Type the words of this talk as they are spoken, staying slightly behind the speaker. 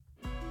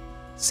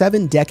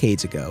7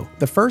 decades ago,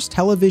 the first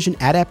television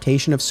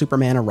adaptation of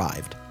Superman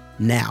arrived.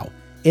 Now,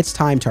 it's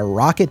time to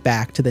rocket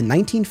back to the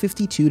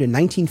 1952 to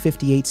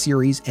 1958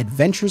 series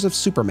Adventures of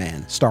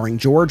Superman, starring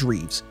George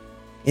Reeves.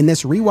 In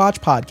this rewatch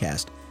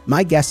podcast,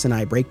 my guests and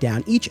I break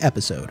down each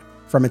episode,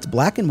 from its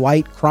black and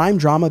white crime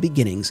drama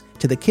beginnings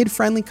to the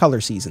kid-friendly color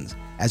seasons,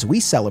 as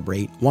we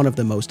celebrate one of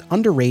the most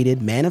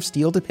underrated Man of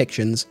Steel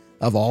depictions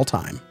of all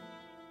time.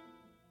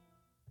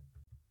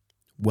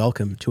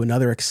 Welcome to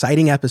another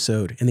exciting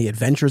episode in the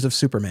Adventures of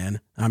Superman.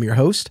 I'm your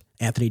host,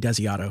 Anthony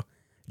Desiato.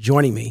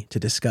 Joining me to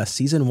discuss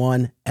Season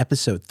 1,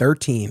 Episode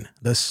 13,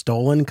 The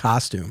Stolen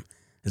Costume,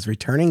 is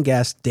returning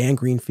guest Dan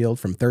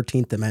Greenfield from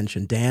 13th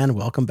Dimension. Dan,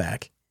 welcome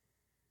back.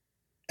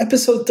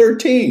 Episode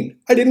 13.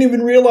 I didn't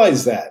even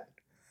realize that.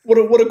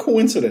 What a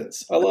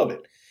coincidence. I love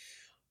it.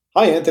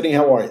 Hi, Anthony.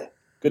 How are you?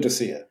 Good to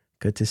see you.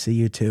 Good to see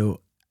you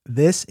too.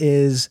 This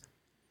is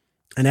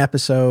an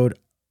episode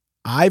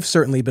I've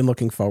certainly been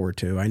looking forward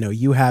to. I know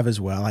you have as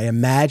well. I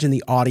imagine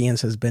the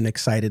audience has been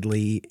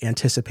excitedly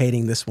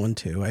anticipating this one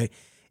too.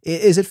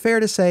 Is it fair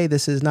to say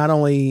this is not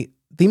only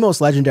the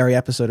most legendary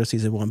episode of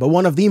Season 1, but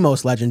one of the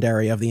most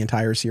legendary of the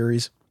entire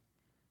series?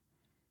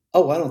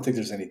 Oh, I don't think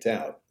there's any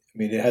doubt. I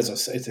mean, it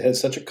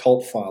has such a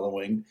cult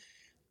following.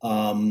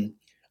 I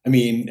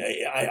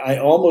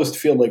almost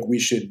feel like we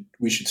should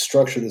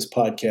structure this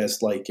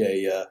podcast like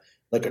a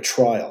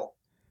trial,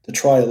 the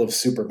trial of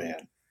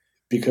Superman,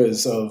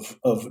 because of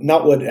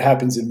not what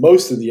happens in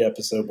most of the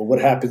episode, but what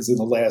happens in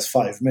the last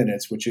 5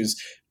 minutes, which is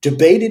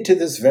debated to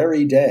this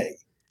very day.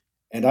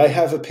 And I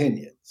have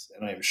opinions,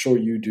 and I'm sure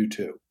you do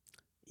too.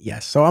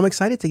 Yes, so I'm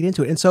excited to get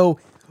into it. And so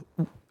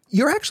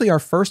you're actually our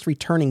first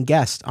returning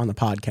guest on the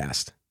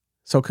podcast.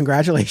 So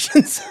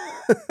congratulations.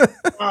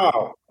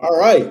 Wow. All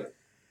right.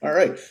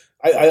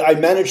 I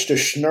managed to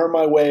schnur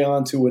my way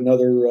onto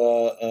another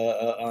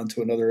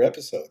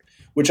episode,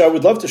 which I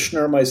would love to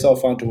schnur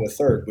myself onto a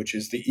third, which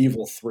is the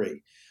Evil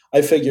 3.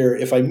 I figure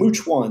if I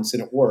mooch once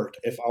and it worked,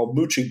 if I'll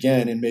mooch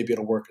again and maybe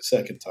it'll work a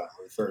second time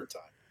or a third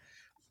time.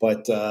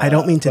 But I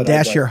don't mean to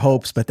dash your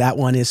hopes, but that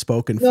one is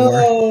spoken for.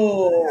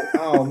 No.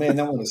 Oh man,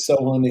 that one is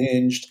so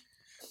unhinged.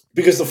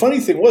 Because the funny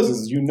thing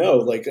was,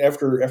 like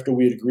after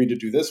we had agreed to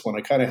do this one,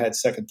 I kind of had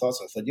second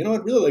thoughts. I thought,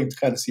 I'd really like to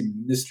kind of see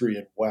Mystery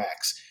in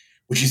Wax,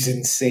 which is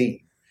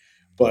insane.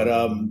 But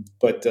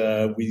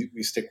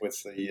we stick with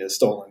the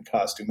Stolen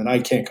Costume, and I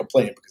can't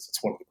complain because it's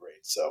one of the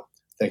greats. So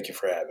thank you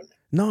for having me.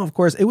 No, of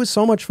course. It was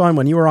so much fun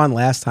when you were on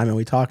last time and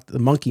we talked the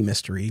monkey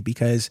mystery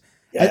because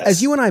yes,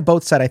 as you and I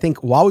both said, I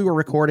think while we were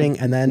recording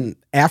and then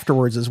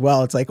afterwards as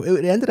well, it's like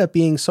it ended up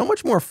being so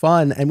much more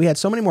fun and we had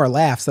so many more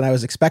laughs than I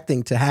was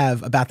expecting to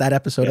have about that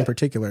episode in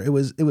particular. It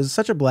was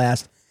such a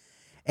blast.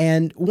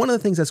 And one of the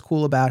things that's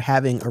cool about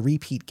having a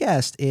repeat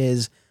guest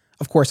is,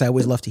 of course, I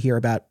always love to hear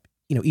about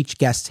each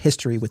guest's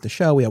history with the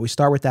show. We always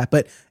start with that,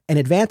 but an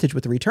advantage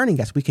with the returning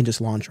guest, we can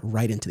just launch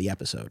right into the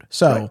episode.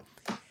 So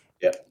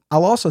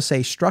I'll also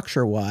say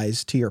structure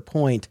wise, to your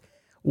point,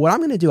 what I'm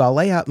going to do, I'll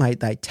lay out my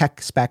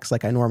tech specs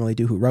like I normally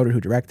do, who wrote it, who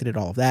directed it,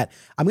 all of that.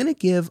 I'm going to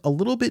give a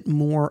little bit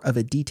more of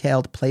a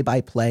detailed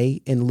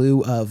play-by-play in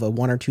lieu of a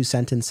 1 or 2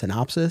 sentence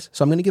synopsis.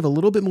 So I'm going to give a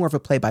little bit more of a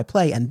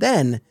play-by-play, and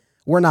then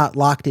we're not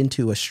locked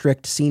into a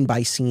strict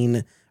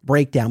scene-by-scene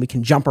breakdown. We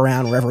can jump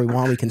around wherever we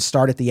want. We can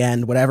start at the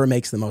end, whatever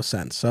makes the most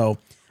sense. So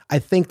I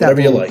think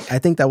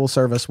that will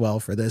serve us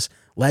well for this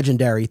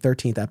legendary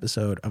 13th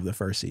episode of the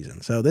first season.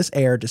 So this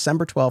aired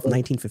December 12th,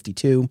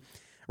 1952,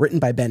 written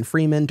by Ben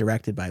Freeman,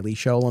 directed by Lee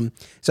Sholem.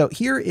 So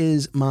here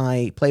is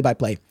my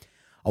play-by-play.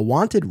 A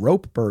wanted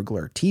rope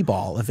burglar,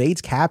 T-Ball,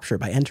 evades capture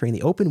by entering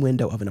the open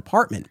window of an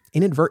apartment.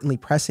 Inadvertently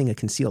pressing a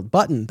concealed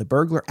button, the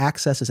burglar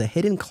accesses a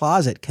hidden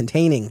closet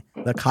containing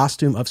the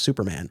costume of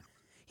Superman.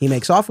 He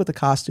makes off with the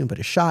costume, but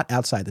is shot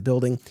outside the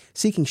building.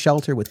 Seeking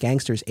shelter with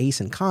gangsters Ace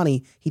and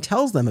Connie, he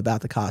tells them about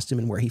the costume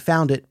and where he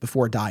found it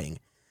before dying.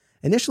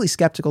 Initially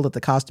skeptical that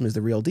the costume is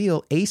the real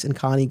deal, Ace and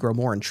Connie grow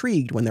more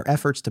intrigued when their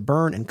efforts to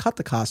burn and cut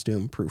the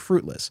costume prove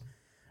fruitless.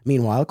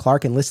 Meanwhile,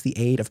 Clark enlists the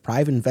aid of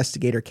private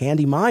investigator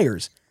Candy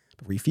Myers,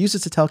 but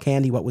refuses to tell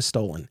Candy what was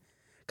stolen.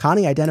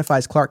 Connie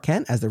identifies Clark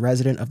Kent as the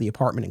resident of the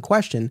apartment in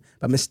question,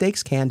 but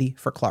mistakes Candy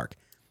for Clark.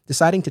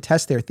 Deciding to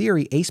test their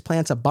theory, Ace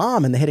plants a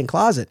bomb in the hidden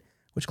closet,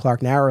 which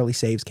Clark narrowly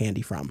saves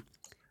Candy from.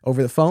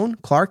 Over the phone,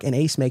 Clark and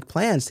Ace make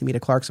plans to meet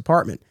at Clark's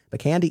apartment, but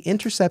Candy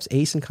intercepts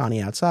Ace and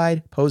Connie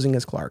outside, posing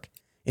as Clark.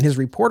 In his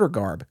reporter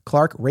garb,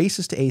 Clark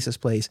races to Ace's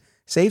place,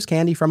 saves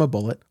Candy from a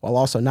bullet, while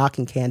also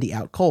knocking Candy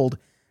out cold,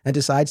 and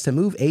decides to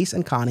move Ace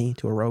and Connie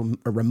to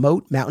a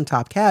remote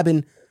mountaintop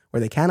cabin where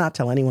they cannot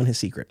tell anyone his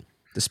secret.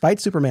 Despite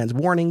Superman's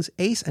warnings,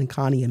 Ace and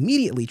Connie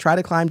immediately try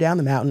to climb down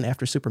the mountain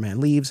after Superman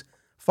leaves,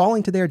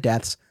 falling to their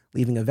deaths,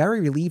 leaving a very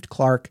relieved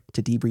Clark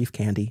to debrief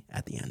Candy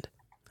at the end.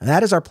 And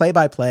that is our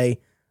play-by-play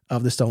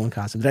of the Stolen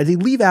Costume. Did I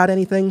leave out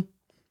anything?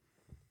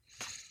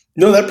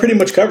 No, that pretty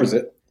much covers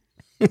it.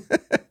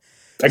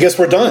 I guess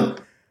we're done.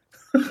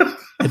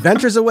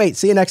 Adventures await.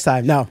 See you next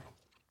time. No.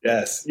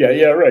 Yes.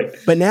 Yeah, right.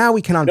 But now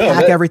we can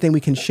unpack everything.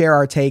 We can share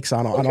our takes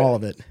on all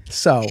of it.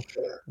 So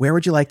where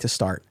would you like to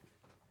start?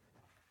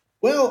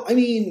 Well, I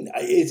mean,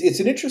 it's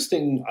an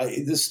interesting.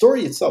 The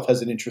story itself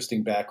has an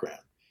interesting background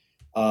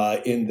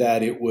in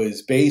that it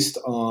was based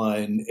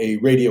on a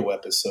radio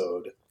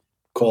episode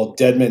called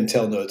 "Dead Men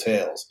Tell No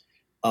Tales,"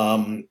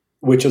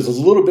 which is a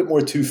little bit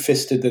more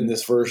two-fisted than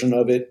this version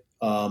of it.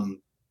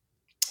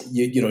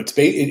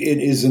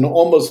 It is an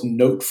almost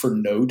note for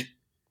note.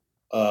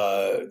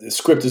 The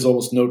script is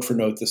almost note for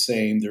note the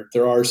same.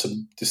 There are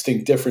some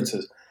distinct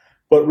differences,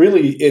 but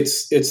really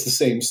it's the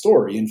same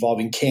story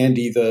involving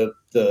Candy,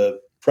 the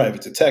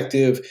private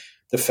detective,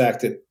 the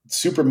fact that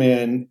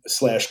Superman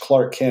 /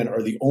 Clark Kent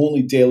are the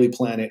only Daily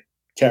Planet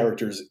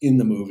characters in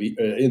the movie,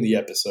 in the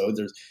episode.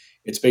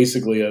 It's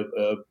basically a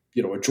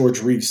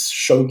George Reeves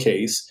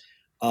showcase,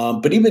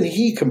 but even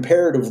he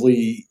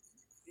comparatively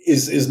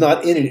is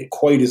not in it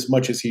quite as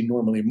much as he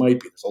normally might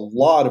be. There's a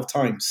lot of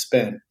time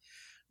spent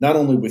not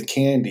only with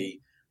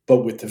Candy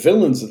but with the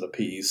villains of the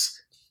piece,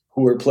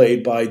 who are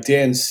played by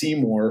Dan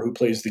Seymour, who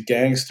plays the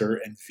gangster,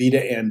 and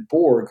Vita Ann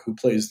Borg, who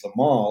plays the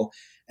Moll,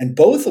 and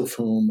both of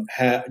whom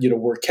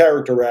were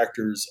character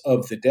actors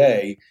of the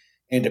day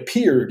and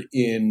appeared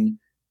in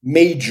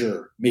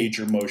major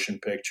motion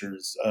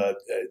pictures.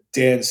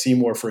 Dan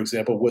Seymour, for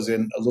example, was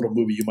in a little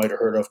movie you might have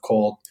heard of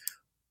called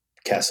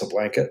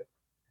Casablanca.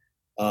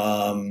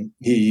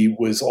 He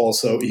was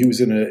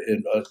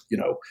in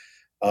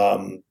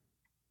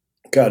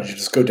God, you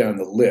just go down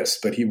the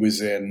list, but he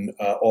was in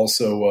what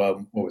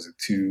was it?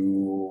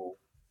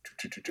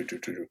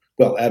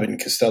 Abbott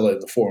and Costello in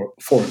the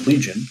Foreign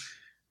Legion,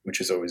 which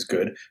is always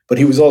good. But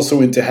he was also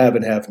into Have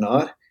and Have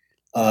Not.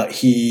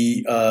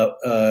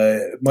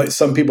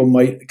 Some people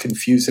might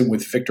confuse him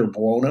with Victor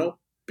Buono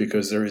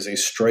because there is a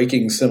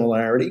striking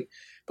similarity.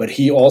 But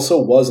he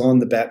also was on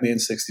the Batman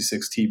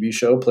 '66 TV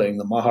show playing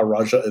the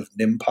Maharaja of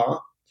Nimpa,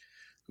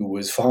 who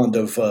was fond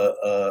of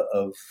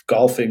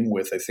golfing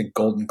with, I think,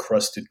 golden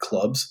crusted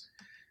clubs,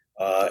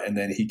 and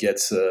then he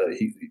gets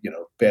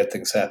bad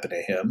things happen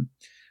to him.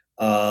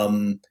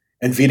 And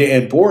Vita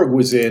Ann Borg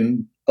was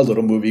in a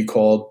little movie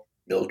called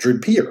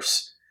Mildred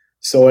Pierce.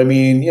 So I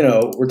mean,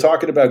 we're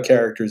talking about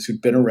characters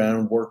who've been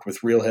around, worked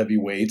with real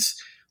heavyweights,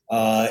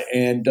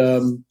 and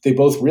they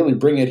both really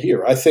bring it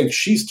here. I think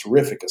she's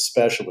terrific,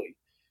 especially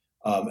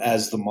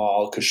as the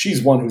Moll, because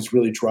she's one who's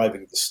really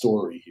driving the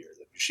story here.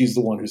 She's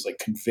the one who's like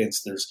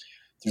convinced there's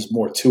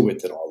more to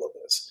it than all of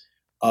this.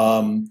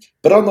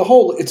 But on the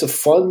whole, it's a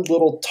fun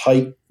little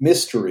tight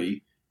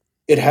mystery.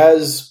 It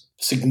has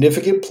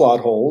significant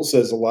plot holes,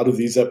 as a lot of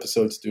these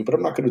episodes do, but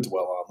I'm not going to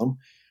dwell on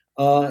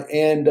them.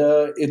 And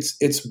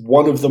it's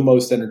one of the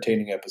most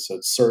entertaining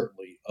episodes,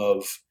 certainly,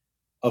 of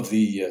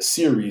the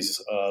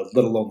series,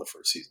 let alone the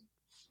first season.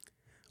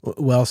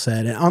 Well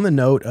said. And on the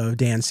note of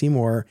Dan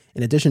Seymour,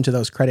 in addition to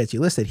those credits you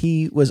listed,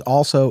 he was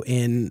also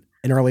in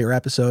an earlier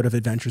episode of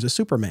Adventures of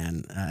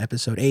Superman,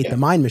 episode 8, The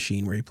Mind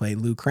Machine, where he played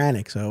Lou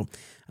Kranick. So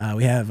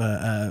we have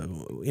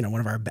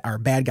one of our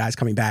bad guys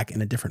coming back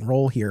in a different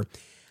role here.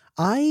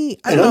 I'm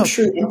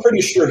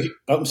pretty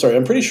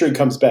sure he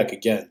comes back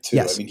again too.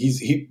 Yes. I mean,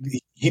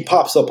 he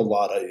pops up a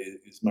lot.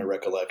 Is my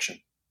recollection.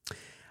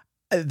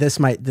 This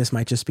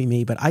might just be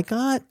me, but I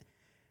got.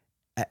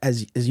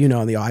 As you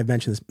know, I've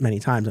mentioned this many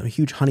times, I'm a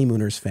huge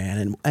Honeymooners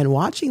fan, and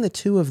watching the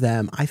two of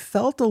them, I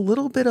felt a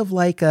little bit of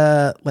like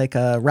a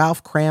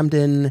Ralph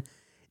Kramden,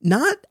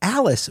 not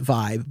Alice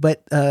vibe,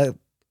 but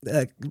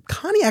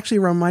Connie actually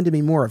reminded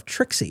me more of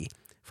Trixie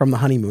from the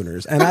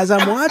Honeymooners. And as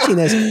I'm watching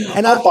this,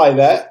 and I'll buy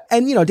that.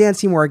 And Dan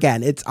Seymour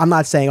again, I'm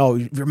not saying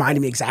it reminded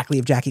me exactly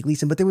of Jackie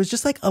Gleason, but there was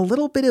just like a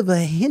little bit of a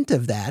hint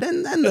of that,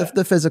 and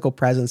the physical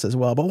presence as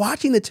well. But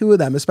watching the two of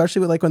them,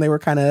 especially with when they were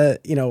kind of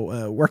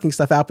working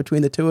stuff out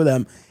between the two of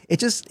them,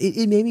 it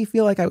made me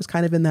feel like I was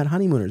kind of in that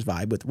Honeymooners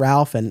vibe with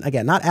Ralph, and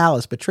again, not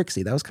Alice but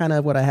Trixie. That was kind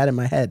of what I had in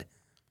my head.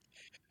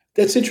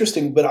 That's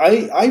interesting, but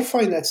I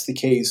find that's the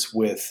case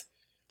with.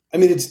 I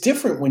mean, it's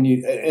different when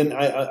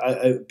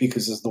I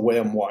because of the way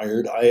I'm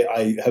wired,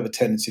 I have a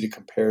tendency to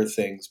compare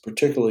things,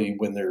 particularly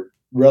when they're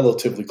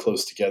relatively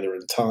close together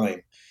in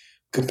time,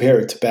 compare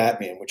it to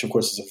Batman, which of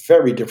course is a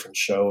very different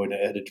show and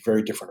it had a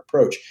very different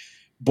approach.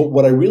 But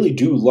what I really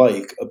do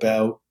like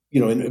about,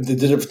 and the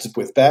difference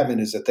with Batman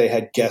is that they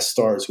had guest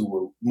stars who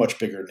were much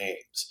bigger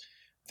names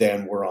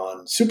than were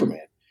on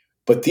Superman.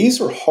 But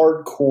these are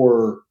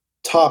hardcore,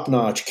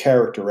 top-notch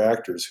character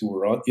actors who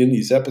were in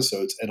these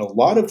episodes, and a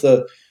lot of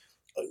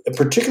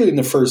particularly in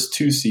the first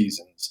two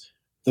seasons,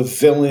 the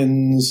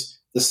villains,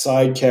 the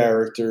side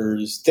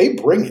characters, they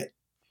bring it.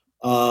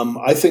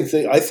 I think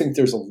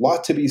there's a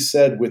lot to be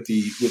said with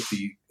the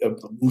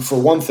for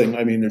one thing,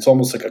 I mean, it's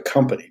almost like a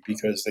company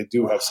because they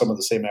do have some of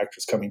the same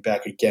actors coming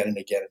back again and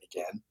again and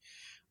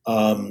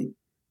again.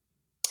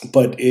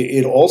 But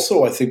it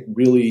also, I think,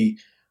 really,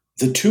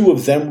 the two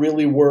of them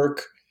really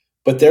work,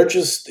 but they're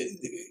just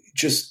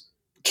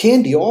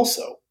Candy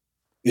also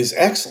is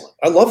excellent.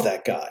 I love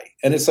that guy.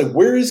 And it's like,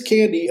 where is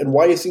Candy and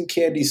why isn't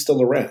Candy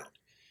still around?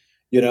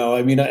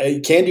 I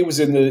mean, Candy was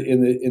in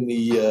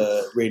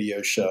the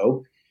radio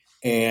show,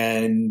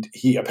 and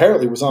he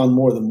apparently was on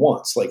more than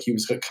once. Like he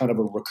was kind of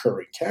a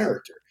recurring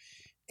character.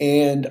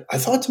 And I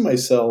thought to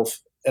myself,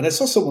 and I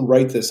saw someone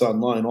write this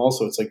online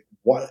also. It's like,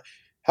 what?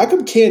 How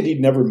come Candy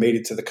never made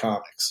it to the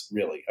comics?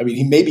 Really? I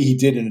mean, maybe he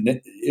did in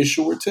an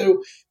issue or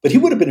two, but he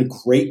would have been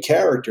a great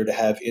character to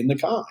have in the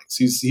comics.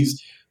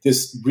 He's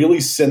this really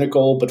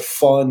cynical but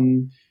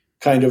fun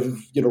kind of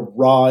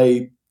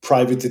wry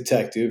private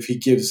detective. He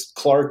gives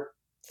Clark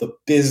the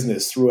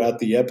business throughout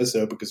the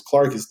episode because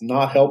Clark is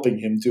not helping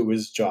him do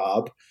his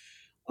job.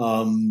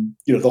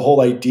 The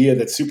whole idea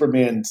that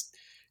Superman's,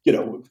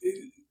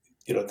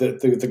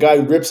 the guy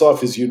rips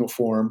off his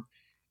uniform,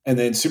 and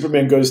then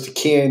Superman goes to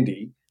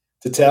Candy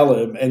to tell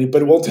him,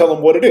 but it won't tell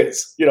him what it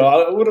is.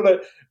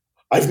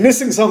 I'm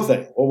missing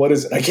something. Well, what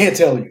is it? I can't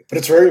tell you, but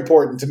it's very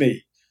important to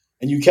me.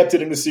 And you kept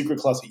it in a secret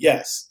closet.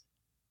 Yes,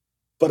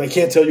 but I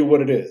can't tell you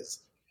what it is.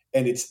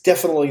 And it's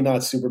definitely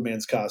not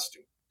Superman's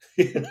costume.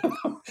 And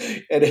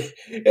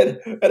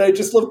I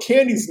just love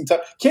Candy's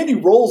entire. Candy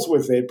rolls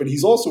with it, but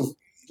he's also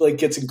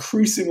gets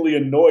increasingly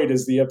annoyed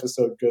as the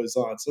episode goes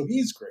on. So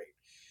he's great.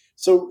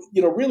 So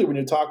really, when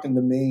you're talking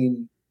the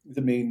main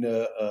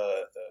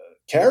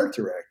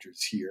character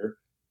actors here,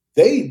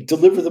 they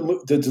deliver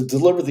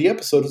the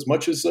episode as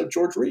much as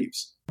George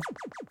Reeves.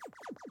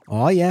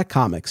 Aw Yeah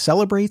Comics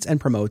celebrates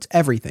and promotes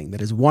everything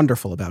that is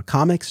wonderful about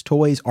comics,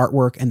 toys,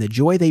 artwork, and the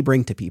joy they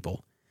bring to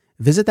people.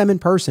 Visit them in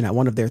person at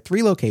one of their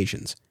 3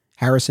 locations: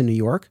 Harrison, New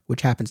York,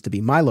 which happens to be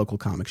my local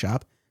comic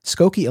shop,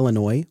 Skokie,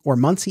 Illinois, or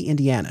Muncie,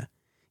 Indiana.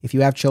 If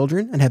you have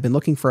children and have been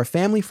looking for a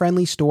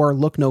family-friendly store,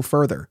 look no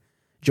further.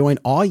 Join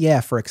Aw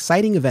Yeah for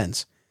exciting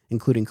events,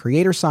 including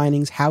creator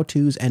signings,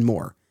 how-tos, and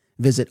more.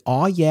 Visit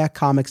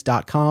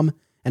awyeahcomics.com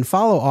and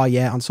follow Aw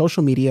Yeah on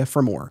social media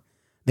for more.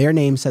 Their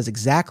name says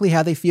exactly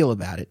how they feel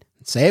about it.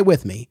 Say it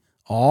with me.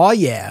 Aw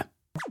Yeah.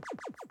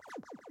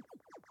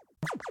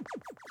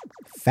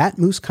 Fat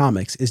Moose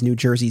Comics is New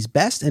Jersey's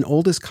best and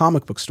oldest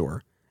comic book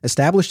store.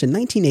 Established in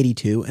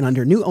 1982 and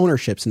under new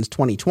ownership since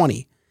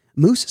 2020,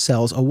 Moose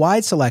sells a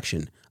wide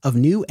selection of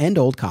new and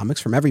old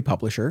comics from every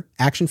publisher,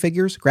 action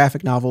figures,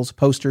 graphic novels,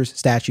 posters,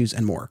 statues,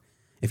 and more.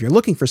 If you're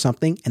looking for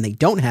something and they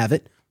don't have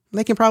it,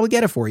 they can probably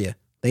get it for you.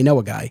 They know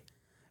a guy.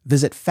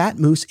 Visit Fat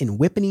Moose in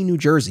Whippany, New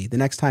Jersey the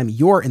next time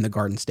you're in the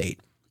Garden State.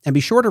 And be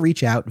sure to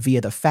reach out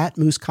via the Fat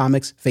Moose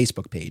Comics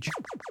Facebook page.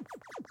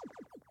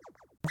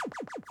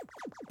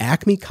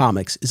 Acme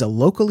Comics is a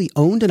locally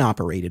owned and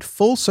operated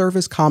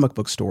full-service comic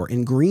book store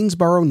in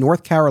Greensboro,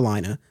 North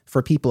Carolina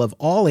for people of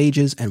all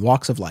ages and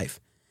walks of life.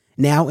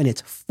 Now in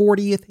its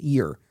 40th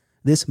year,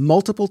 this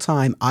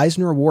multiple-time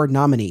Eisner Award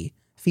nominee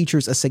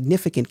features a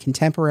significant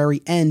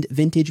contemporary and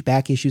vintage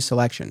back-issue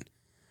selection,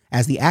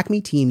 as the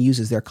Acme team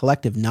uses their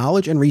collective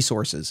knowledge and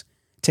resources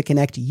to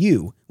connect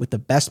you with the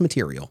best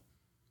material.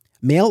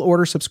 Mail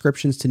order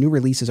subscriptions to new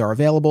releases are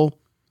available,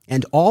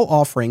 and all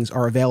offerings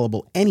are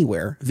available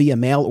anywhere via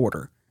mail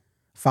order.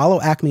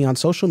 Follow Acme on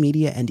social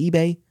media and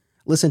eBay,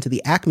 listen to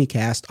the Acme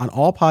Cast on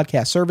all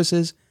podcast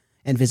services,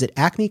 and visit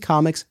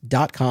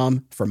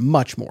acmecomics.com for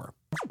much more.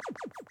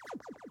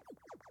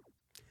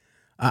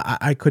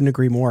 I couldn't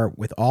agree more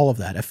with all of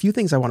that. A few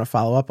things I want to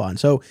follow up on.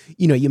 So,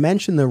 you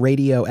mentioned the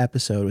radio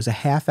episode. It was a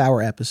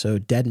half-hour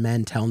episode, Dead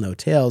Men Tell No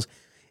Tales.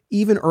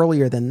 Even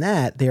earlier than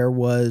that, there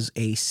was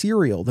a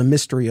serial, The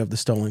Mystery of the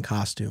Stolen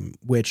Costume,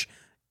 which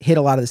hit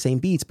a lot of the same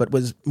beats, but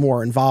was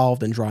more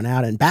involved and drawn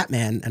out. And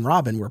Batman and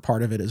Robin were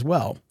part of it as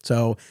well.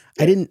 So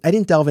yeah. I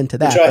didn't delve into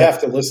that. Which I have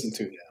to listen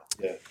to now.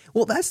 Yeah.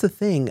 Well, that's the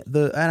thing.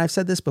 And I've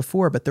said this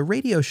before, but the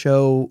radio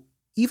show,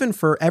 even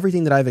for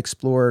everything that I've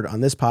explored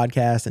on this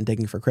podcast and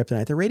Digging for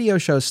Kryptonite, the radio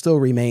show still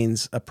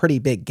remains a pretty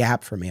big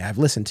gap for me. I've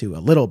listened to a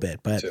little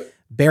bit, but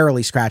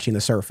barely scratching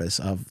the surface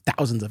of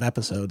thousands of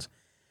episodes.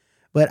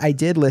 But I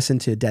did listen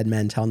to Dead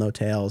Men Tell No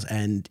Tales,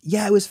 and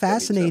yeah, it was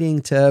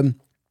fascinating to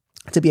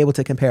be able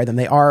to compare them.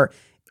 They are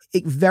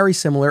very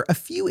similar. A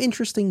few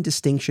interesting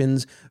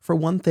distinctions. For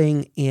one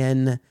thing,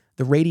 in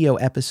the radio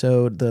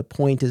episode, the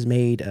point is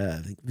made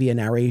via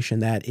narration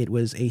that it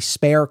was a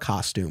spare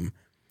costume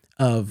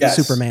of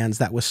Superman's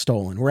that was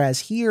stolen. Whereas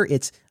here,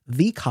 it's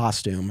the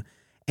costume,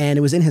 and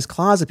it was in his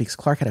closet because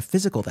Clark had a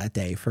physical that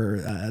day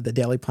for the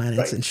Daily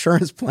Planet's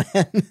insurance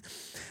plan.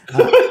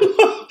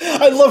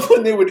 I love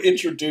when they would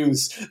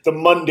introduce the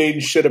mundane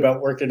shit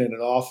about working in an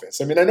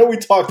office. I mean, I know we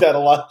talked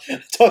about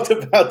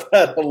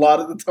that a lot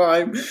of the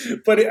time,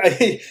 but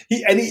he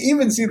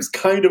even seems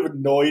kind of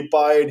annoyed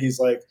by it. He's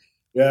like,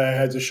 "Yeah, I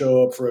had to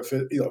show up for a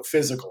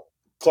physical.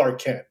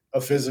 Clark Kent,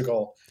 a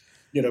physical,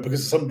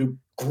 because of some new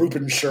group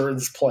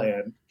insurance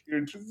plan."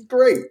 It's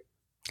great.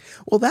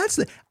 Well, that's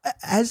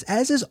as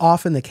is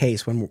often the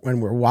case when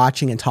we're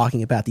watching and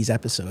talking about these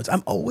episodes.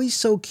 I'm always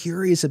so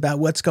curious about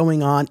what's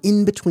going on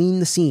in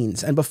between the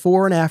scenes and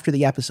before and after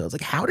the episodes.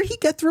 Like, how did he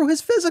get through his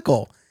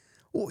physical?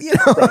 Right.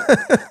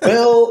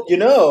 Well,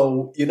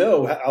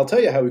 I'll tell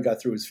you how he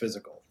got through his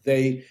physical.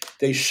 They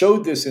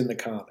showed this in the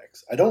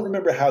comics. I don't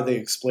remember how they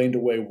explained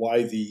away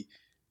why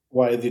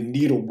the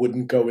needle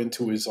wouldn't go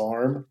into his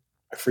arm.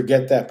 I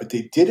forget that, but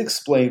they did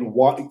explain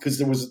why, because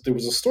there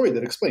was a story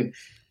that explained.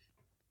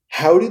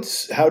 How did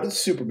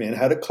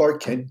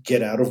Clark Kent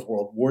get out of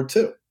World War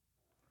II?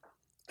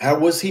 How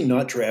was he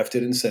not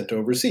drafted and sent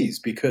overseas?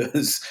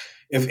 Because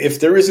if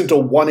there isn't a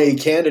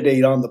 1A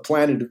candidate on the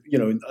planet,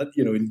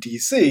 in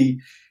DC,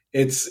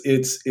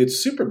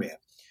 it's Superman.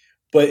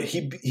 But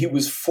he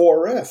was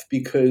 4F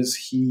because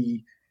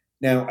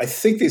now I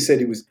think they said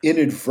he was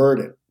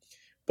inadvertent,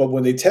 but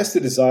when they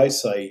tested his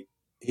eyesight,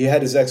 he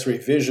had his X-ray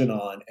vision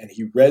on, and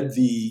he read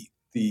the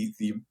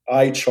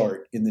eye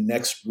chart in the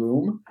next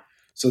room.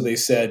 So they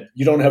said,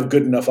 you don't have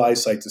good enough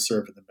eyesight to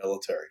serve in the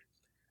military.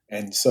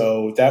 And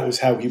so that was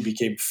how he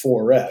became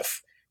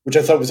 4F, which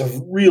I thought was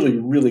a really,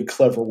 really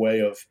clever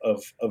way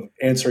of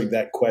answering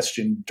that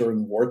question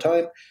during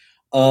wartime.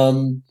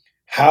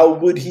 How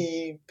would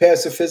he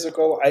pass a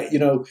physical?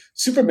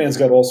 Superman's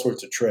got all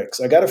sorts of tricks.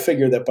 I got to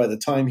figure that by the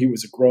time he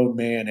was a grown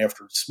man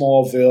after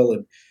Smallville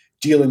and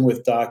dealing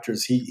with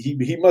doctors,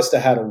 he must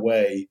have had a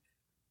way.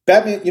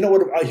 Batman, you know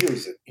what?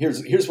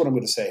 Here's what I'm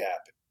going to say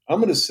happened. I'm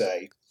going to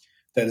say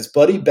that his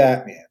buddy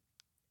Batman,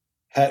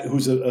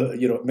 who's a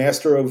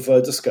master of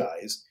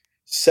disguise,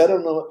 set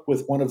him up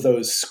with one of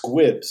those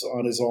squibs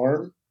on his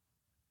arm,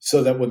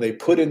 so that when they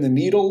put in the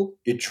needle,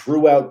 it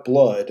drew out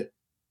blood,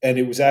 and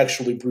it was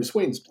actually Bruce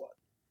Wayne's blood.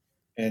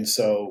 And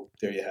so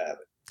there you have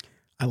it.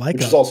 I like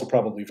which is also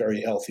probably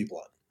very healthy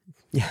blood.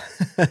 Yeah,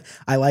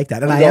 I like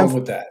that, and I'm going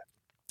with that.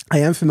 I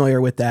am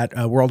familiar with that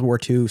World War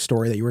II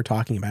story that you were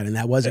talking about, and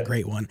that was a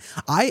great one.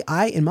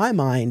 I, in my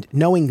mind,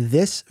 knowing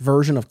this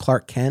version of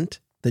Clark Kent,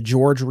 the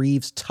George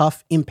Reeves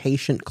tough,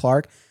 impatient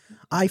Clark,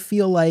 I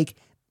feel like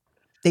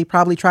they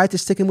probably tried to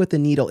stick him with the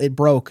needle. It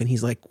broke, and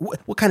he's like,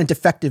 "What kind of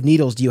defective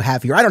needles do you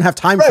have here? I don't have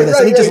time for this."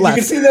 And he just left.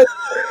 You can see that.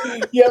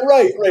 Yeah,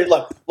 right.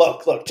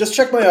 Look. Just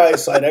check my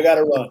eyesight. I got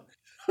to run.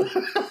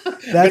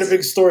 I got a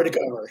big story to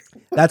cover.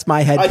 That's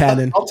my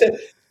headcanon.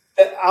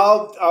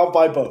 I'll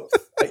buy both.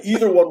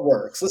 Either one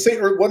works. Let's say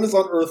one is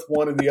on Earth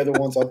 1 and the other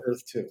one's on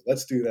Earth 2.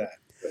 Let's do that.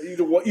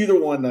 Either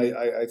one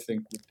I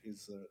think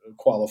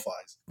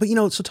qualifies. But,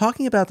 so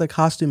talking about the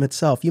costume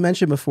itself, you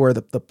mentioned before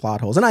the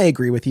plot holes, and I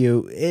agree with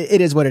you.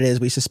 It is what it is.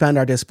 We suspend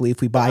our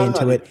disbelief. We buy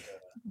into it.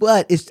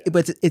 But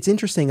it's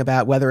interesting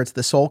about whether it's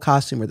the sole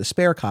costume or the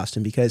spare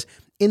costume, because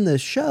in the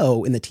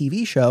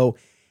TV show,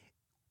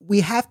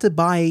 we have to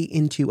buy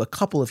into a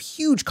couple of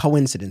huge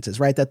coincidences,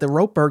 right? That the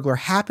rope burglar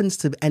happens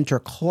to enter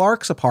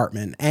Clark's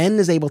apartment and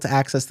is able to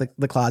access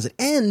the closet.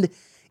 And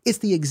it's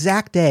the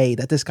exact day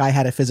that this guy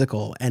had a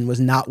physical and was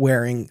not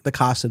wearing the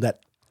costume that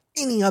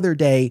any other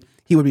day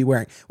he would be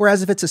wearing.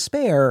 Whereas if it's a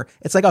spare,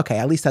 it's like, okay,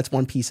 at least that's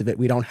one piece of it.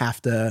 We don't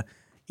have to,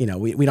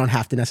 we don't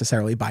have to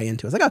necessarily buy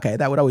into it. It's like, okay,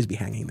 that would always be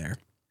hanging there.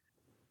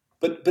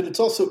 But it's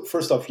also,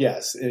 first off,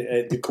 yes,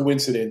 the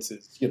coincidence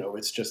is,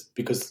 it's just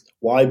because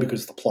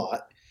the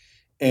plot.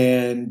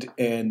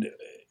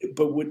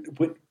 But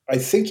what I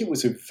think it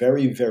was a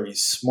very, very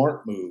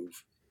smart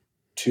move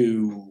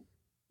to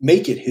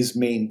make it his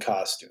main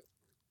costume.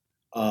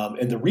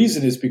 And the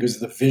reason is because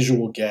of the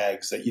visual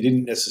gags that you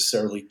didn't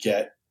necessarily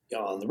get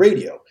on the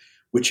radio,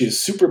 which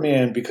is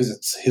Superman, because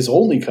it's his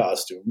only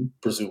costume,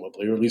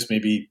 presumably, or at least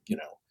maybe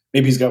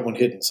he's got one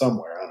hidden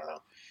somewhere. I don't know.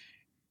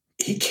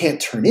 He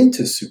can't turn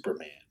into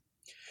Superman.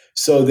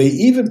 So they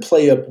even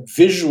play up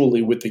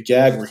visually with the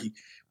gag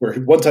where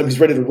one time he's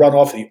ready to run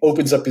off and he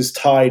opens up his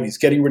tie and he's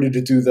getting ready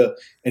to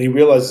and he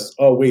realizes,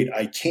 oh wait,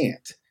 I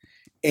can't.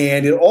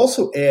 And it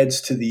also adds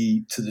to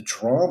the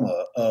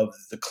drama of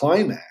the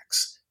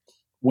climax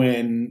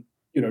when,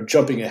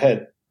 jumping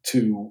ahead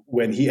to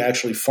when he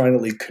actually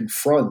finally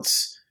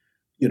confronts,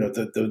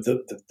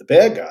 the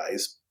bad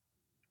guys.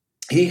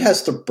 He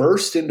has to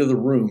burst into the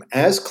room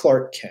as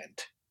Clark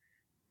Kent,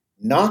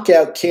 knock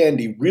out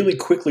Candy really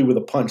quickly with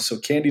a punch so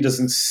Candy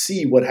doesn't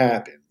see what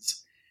happens.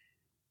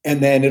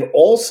 And then it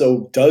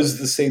also does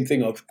the same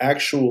thing of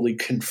actually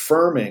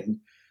confirming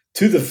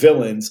to the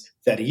villains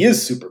that he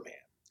is Superman,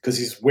 because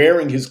he's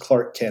wearing his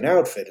Clark Kent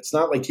outfit. It's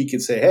not like he can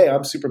say, hey,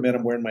 I'm Superman,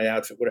 I'm wearing my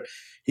outfit, whatever.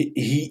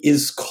 He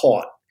is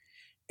caught.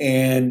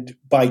 And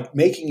by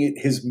making it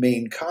his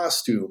main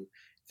costume,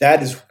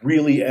 that is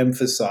really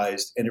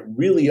emphasized. And it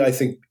really, I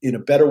think, in a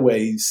better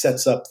way,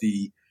 sets up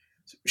the,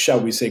 shall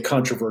we say,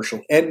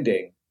 controversial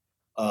ending,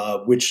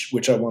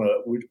 which I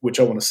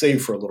want to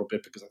save for a little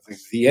bit, because I think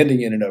the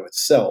ending in and of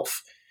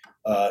itself,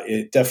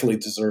 it definitely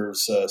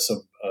deserves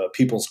some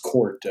People's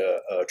Court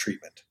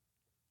treatment.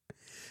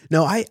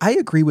 No, I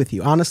agree with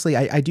you. Honestly,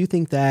 I do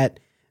think that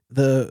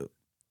the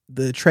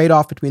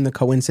trade-off between the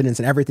coincidence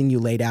and everything you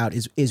laid out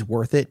is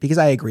worth it, because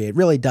I agree. It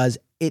really does.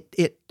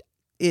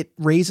 It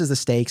raises the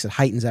stakes. It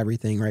heightens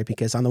everything, right?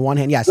 Because on the one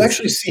hand, yes, you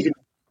actually see him.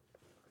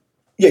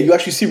 Yeah, you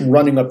actually see him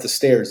running up the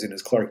stairs in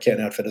his Clark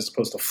Kent outfit as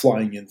opposed to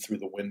flying in through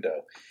the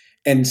window,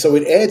 and so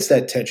it adds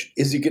that tension.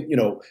 Is he going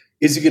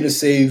to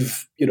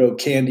save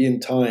Candy in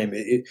time?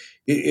 It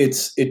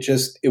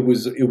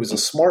was a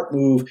smart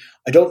move.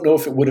 I don't know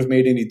if it would have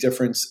made any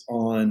difference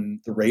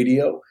on the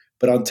radio,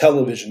 but on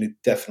television, it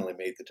definitely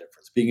made the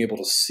difference. Being able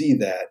to see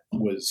that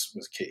was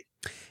key.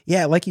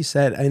 Yeah, like you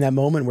said, I mean, that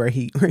moment where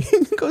he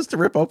goes to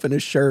rip open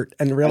his shirt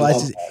and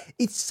realizes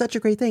it's such a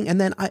great thing. And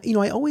then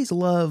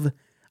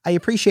I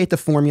appreciate the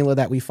formula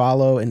that we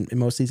follow in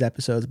most of these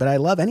episodes, but I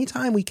love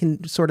anytime we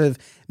can sort of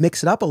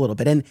mix it up a little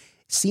bit. And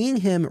seeing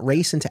him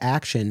race into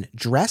action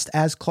dressed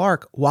as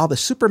Clark while the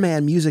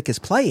Superman music is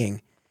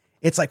playing,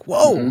 it's like,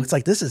 whoa, it's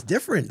like, this is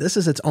different. This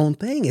is its own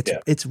thing.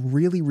 It's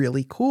really,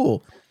 really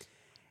cool.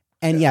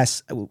 And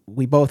yes,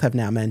 we both have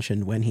now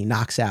mentioned when he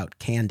knocks out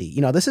Candy.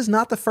 You know, this is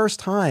not the first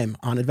time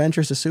on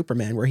Adventures of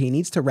Superman where he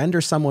needs to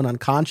render someone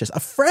unconscious, a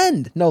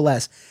friend, no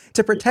less,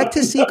 to protect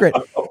his secret.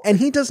 And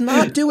he does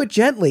not do it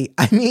gently.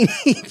 I mean,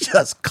 he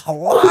just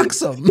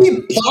clocks him.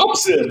 He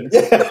pops him.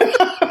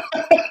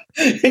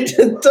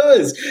 It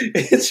does.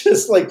 It's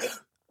just like,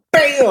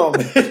 bam!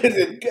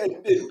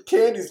 and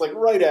Candy's like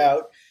right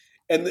out.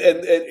 And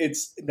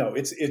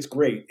it's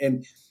great.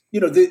 And, you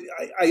know,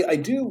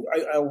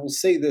 I will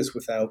say this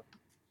without,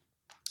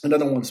 and I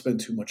don't want to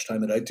spend too much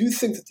time on it. I do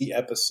think that the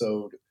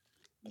episode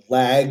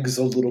lags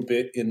a little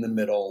bit in the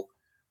middle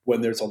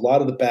when there's a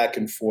lot of the back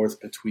and forth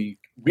between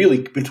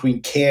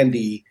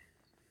Candy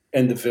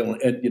and the villain,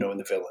 and, you know, and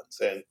the villains,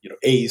 and, you know,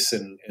 Ace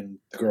and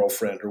the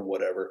girlfriend or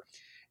whatever.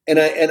 And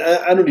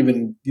I don't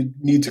even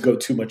need to go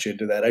too much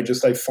into that.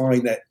 I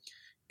find that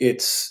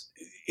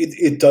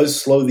it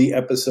does slow the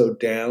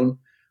episode down,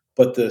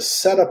 but the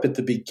setup at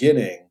the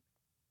beginning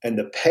and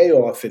the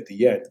payoff at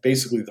the end,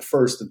 basically the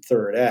first and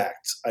third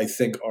acts, I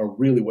think are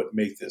really what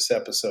make this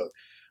episode.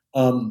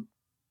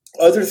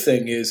 Other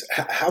thing is,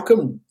 how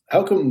come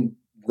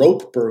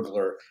Rope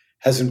Burglar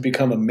hasn't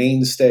become a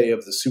mainstay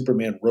of the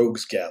Superman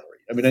Rogues Gallery?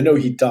 I mean, I know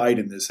he died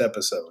in this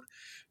episode,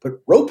 but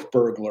Rope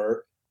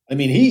Burglar, I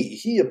mean,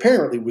 he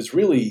apparently was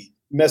really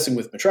messing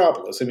with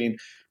Metropolis. I mean,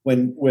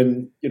 when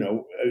you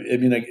know, I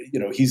mean, you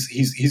know,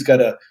 he's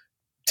got a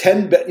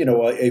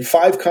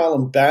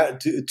 5-column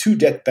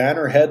 2-deck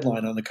banner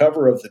headline on the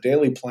cover of the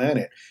Daily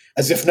Planet,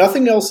 as if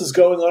nothing else is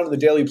going on in the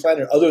Daily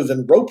Planet other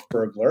than Rope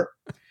Burglar.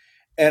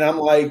 And I'm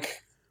like,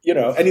 you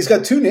know, and he's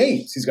got two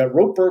names. He's got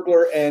Rope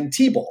Burglar and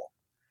T-Ball.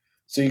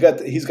 So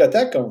he's got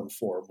that going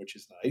for him, which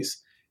is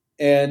nice.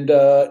 And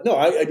no,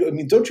 I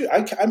mean, don't you?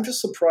 I'm just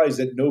surprised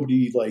that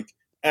nobody like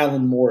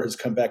Alan Moore has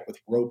come back with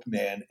Rope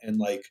Man and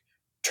like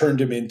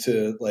turned him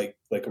into like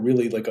a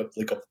really like a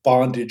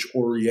bondage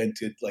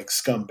oriented like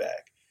scumbag,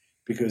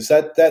 because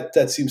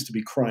that seems to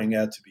be crying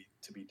out to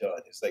be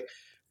done. It's like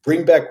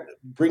bring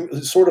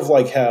sort of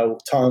like how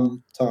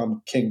Tom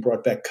King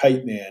brought back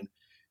Kite Man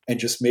and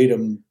just made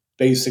him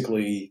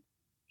basically,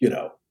 you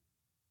know,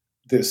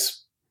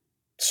 this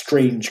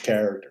strange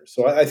character.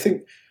 So I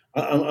think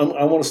I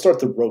want to start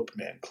the Rope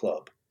Man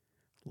Club.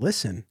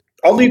 Listen,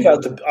 I'll leave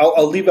out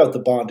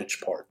the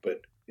bondage part,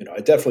 but you know,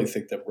 I definitely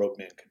think that Rope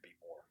Man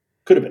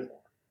could have been more.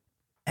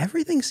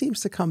 Everything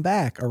seems to come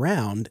back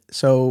around.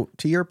 So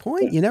to your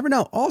point, you never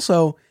know.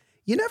 Also,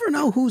 you never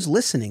know who's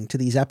listening to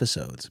these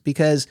episodes,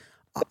 because,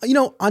 you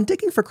know, on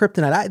Digging for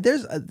Kryptonite,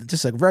 there's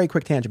just a very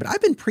quick tangent, but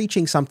I've been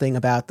preaching something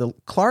about the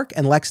Clark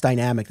and Lex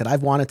dynamic that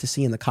I've wanted to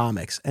see in the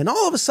comics. And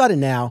all of a sudden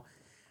now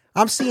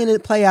I'm seeing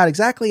it play out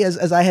exactly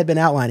as I had been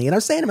outlining. And I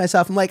was saying to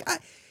myself, I'm like,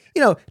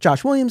 you know,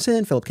 Josh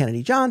Williamson, Philip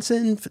Kennedy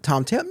Johnson,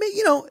 Tom Taylor,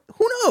 you know,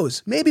 who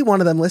knows? Maybe one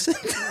of them listened.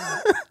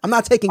 I'm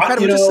not taking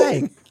credit, I'm just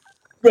saying.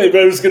 Right,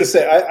 but I was going to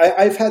say,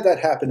 I've had that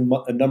happen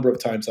a number of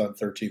times on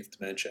 13th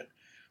Dimension,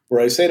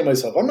 where I say to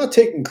myself, I'm not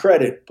taking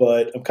credit,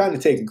 but I'm kind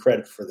of taking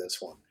credit for this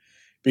one.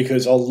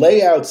 Because I'll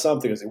lay out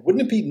something, I say,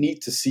 wouldn't it be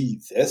neat to see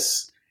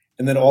this?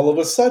 And then all of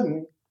a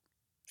sudden,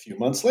 a few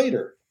months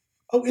later,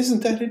 oh,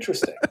 isn't that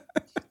interesting?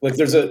 Like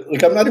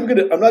I'm not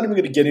even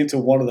gonna get into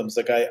one of them. It's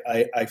like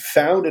I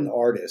found an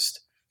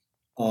artist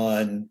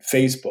on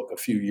Facebook a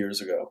few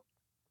years ago,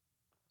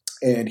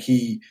 and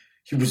he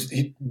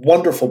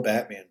wonderful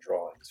Batman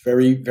drawings,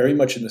 very, very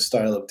much in the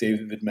style of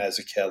David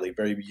Mazzucchelli,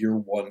 very year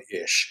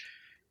one-ish.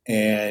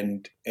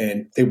 And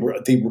they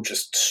were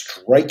just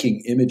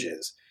striking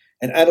images.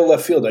 And out of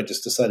left field, I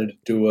just decided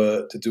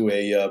to do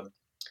a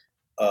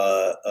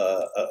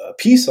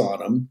piece on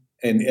them.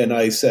 And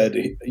I said,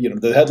 you know,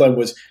 the headline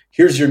was,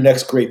 "Here's your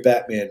next great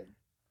Batman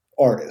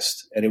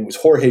artist." And it was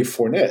Jorge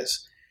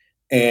Fornes,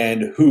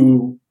 and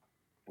who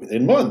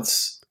within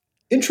months,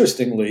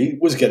 interestingly,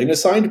 was getting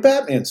assigned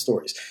Batman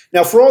stories.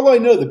 Now, for all I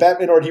know, the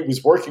Batman art he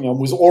was working on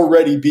was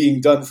already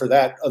being done for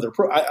that other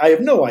I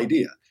have no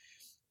idea.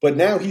 But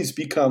now he's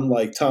become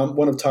like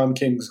one of Tom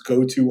King's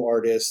go-to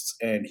artists,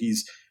 and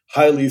he's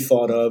highly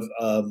thought of.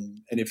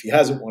 And if he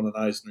hasn't won an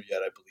Eisner yet,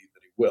 I believe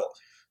that he will.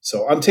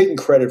 So I'm taking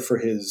credit for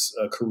his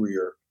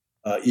career,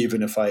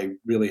 even if I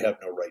really have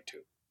no right to.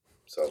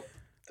 So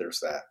there's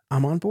that.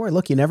 I'm on board.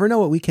 Look, you never know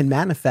what we can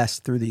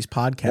manifest through these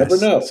podcasts. Never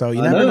know. So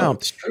you never know.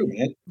 It's true,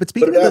 man. But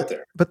speaking of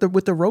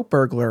with the Rope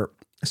Burglar,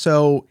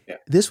 so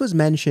this was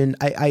mentioned.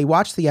 I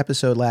watched the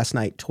episode last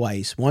night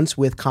twice. Once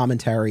with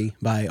commentary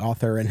by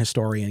author and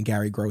historian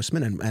Gary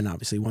Grossman, and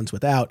obviously once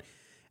without.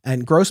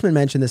 And Grossman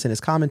mentioned this in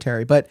his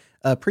commentary, but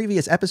a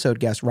previous episode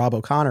guest, Rob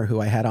O'Connor, who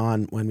I had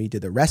on when we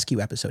did the rescue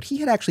episode, he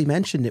had actually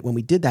mentioned it when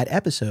we did that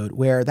episode,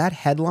 where that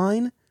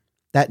headline,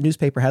 that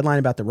newspaper headline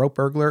about the Rope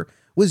Burglar,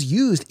 was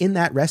used in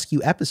that rescue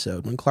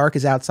episode when Clark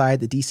is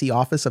outside the DC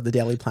office of the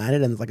Daily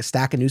Planet and like a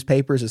stack of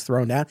newspapers is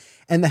thrown down.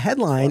 And the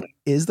headline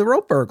is the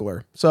Rope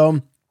Burglar.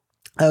 So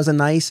that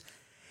was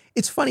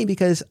it's funny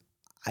because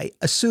I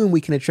assume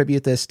we can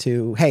attribute this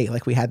to, hey,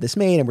 like we had this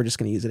made and we're just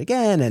going to use it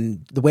again.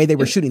 And the way they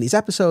were shooting these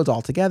episodes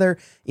all together,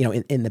 you know,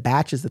 in the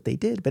batches that they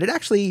did. But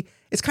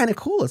it's kind of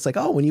cool. It's like,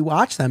 oh, when you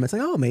watch them, it's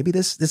like, oh, maybe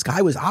this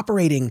guy was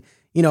operating,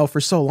 you know, for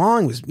so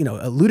long, was, you know,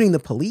 eluding the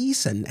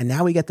police. And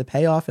now we get the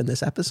payoff in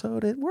this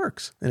episode. It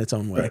works in its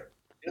own way. Right.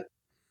 Yeah.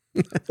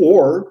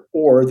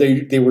 or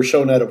they were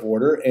shown out of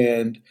order,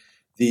 and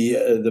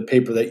the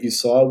paper that you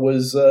saw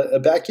was a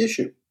back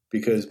issue,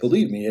 because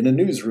believe me, in a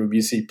newsroom,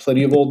 you see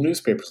plenty of old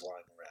newspapers lying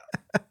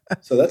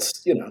around. So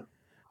that's, you know,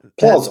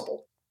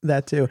 plausible.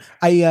 That too.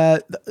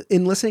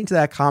 In listening to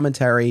that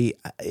commentary,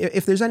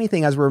 if there's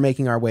anything as we're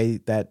making our way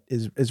that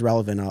is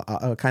relevant,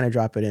 I'll kind of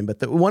drop it in. But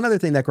the one other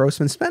thing that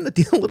Grossman spent a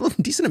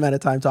decent amount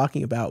of time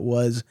talking about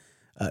was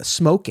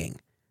smoking,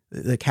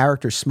 the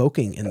character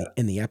smoking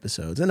in the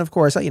episodes. And of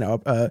course, you know,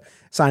 a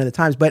sign of the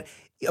times, but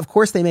of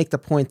course they make the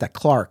point that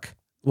Clark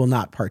will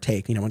not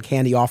partake. You know, when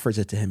Candy offers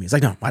it to him, he's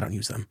like, no, I don't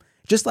use them.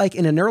 Just like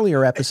in an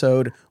earlier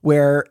episode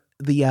where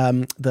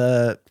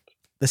the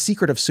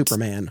Secret of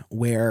Superman,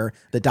 where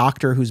the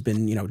doctor who's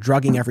been, you know,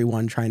 drugging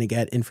everyone trying to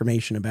get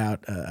information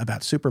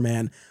about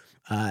Superman,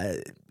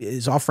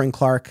 is offering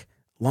Clark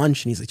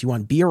lunch, and he's like, do you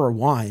want beer or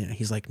wine? And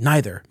he's like,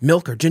 neither,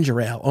 milk or ginger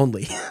ale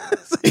only.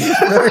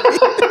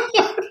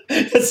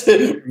 That's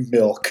it.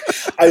 Milk.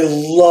 I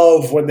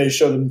love when they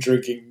show them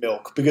drinking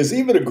milk, because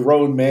even a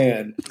grown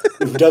man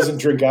who doesn't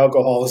drink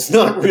alcohol is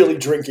not really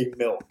drinking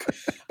milk.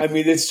 I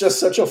mean, it's just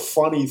such a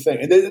funny thing.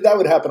 And that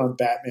would happen on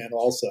Batman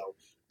also.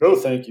 No,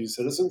 thank you,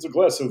 citizens. A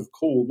glass of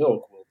cool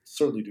milk will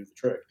certainly do the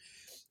trick.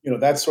 You know,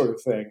 that sort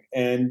of thing.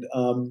 And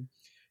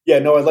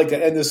I'd like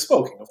to end this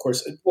smoking. Of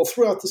course, well,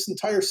 throughout this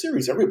entire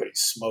series,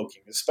 everybody's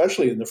smoking,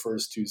 especially in the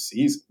first 2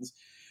 seasons.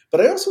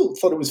 But I also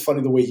thought it was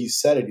funny the way he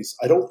said it.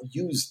 I don't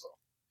use them.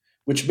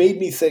 Which made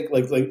me think,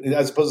 like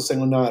as opposed to saying,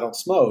 well, no, I don't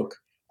smoke,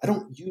 I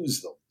don't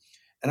use them.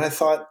 And I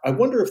thought, I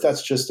wonder if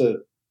that's just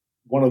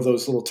one of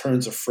those little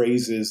turns of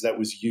phrases that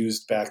was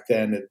used back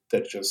then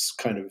that just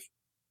kind of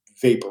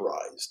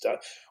vaporized.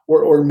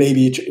 Or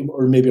maybe I'm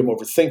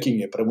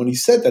overthinking it. But when he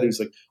said that, he was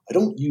like, I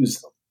don't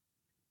use them.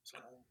 So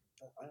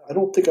I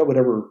don't think I would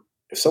ever,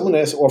 if someone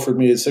offered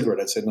me a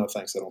cigarette, I'd say, no,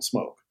 thanks, I don't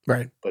smoke.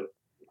 Right. But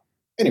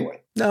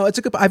anyway. No, it's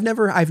a good, I've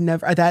never, I've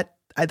never heard that.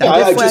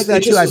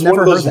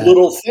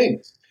 Little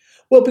things.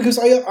 Well, because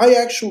I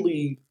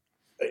actually,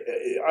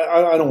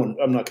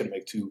 I'm not going to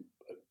make too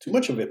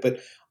much of it,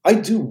 but I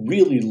do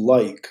really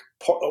like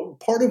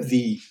part of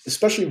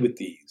especially with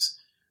these,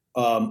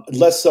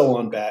 less so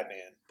on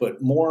Batman,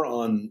 but more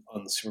on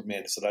the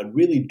Superman, is that I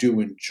really do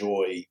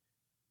enjoy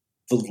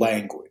the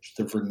language,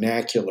 the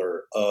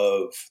vernacular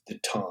of the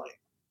time,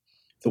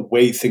 the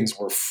way things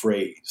were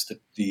phrased,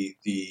 the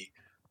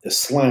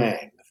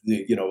slang,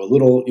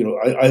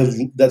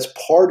 that's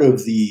part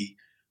of the.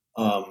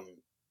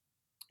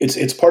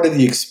 It's part of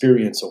the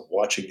experience of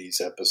watching these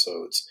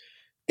episodes.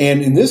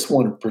 And in this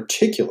one in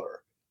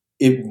particular,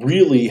 it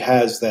really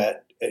has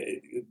that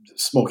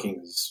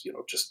smoking is, you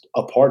know, just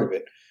a part of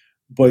it.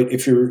 But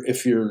if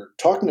you're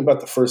talking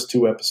about the first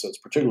 2 episodes,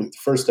 particularly the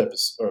first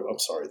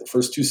the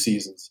first 2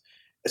 seasons,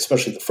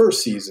 especially the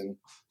first season,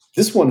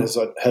 this one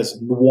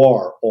has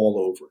noir all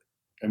over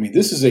it. I mean,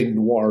 this is a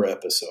noir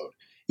episode.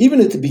 Even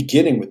at the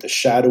beginning with the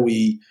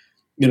shadowy,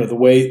 you know, the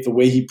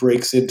way he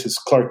breaks into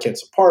Clark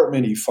Kent's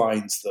apartment, he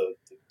finds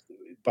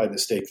by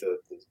mistake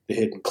the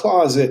hidden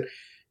closet,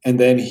 and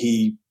then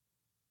he's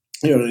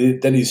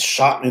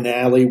shot in an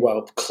alley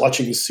while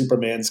clutching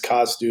Superman's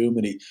costume,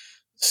 and he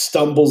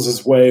stumbles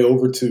his way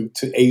over to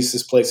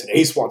Ace's place, and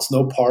Ace wants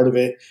no part of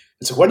it.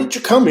 And so, why did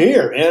you come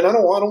here, man? I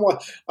don't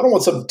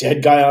want some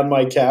dead guy on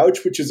my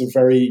couch, which is a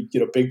very,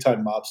 you know, big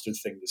time mobster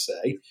thing to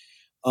say.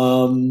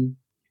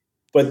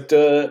 But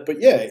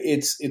yeah,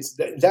 it's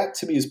that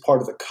to me is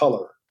part of the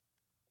color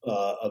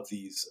of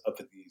these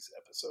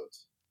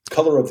episodes,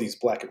 color of these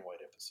black and white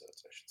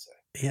episodes, I should say.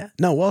 Yeah,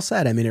 no, well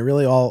said. I mean, it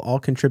really all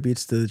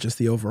contributes to just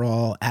the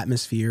overall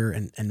atmosphere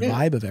and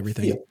vibe of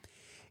everything. Yeah.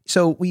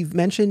 So we've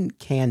mentioned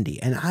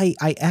Candy, and I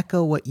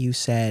echo what you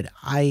said.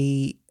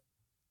 I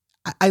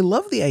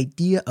love the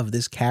idea of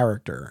this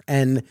character,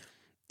 and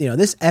you know,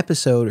 this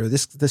episode or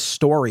this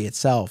story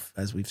itself,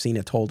 as we've seen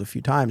it told a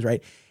few times,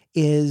 right,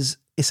 is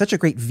such a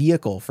great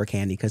vehicle for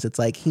Candy, because it's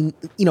like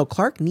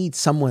Clark needs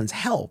someone's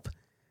help.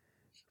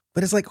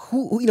 But it's like,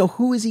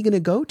 who is he going to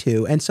go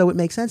to? And so it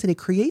makes sense. And it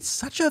creates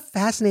such a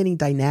fascinating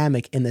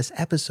dynamic in this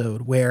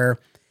episode where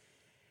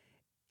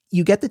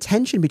you get the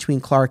tension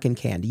between Clark and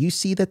Candy. You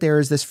see that there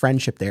is this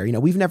friendship there. You know,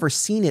 we've never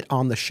seen it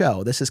on the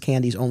show. This is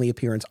Candy's only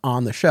appearance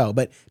on the show.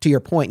 But to your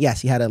point, yes,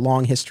 he had a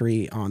long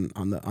history on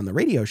the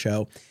radio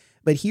show.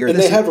 But here,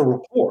 they have a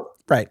rapport.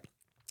 Right.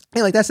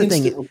 And like, that's the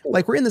thing,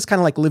 like we're in this kind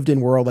of like lived in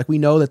world. Like we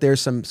know that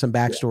there's some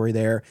backstory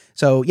there.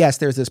 So yes,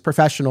 there's this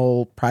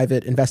professional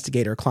private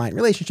investigator client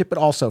relationship, but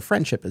also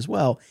friendship as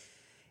well.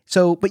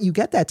 So, but you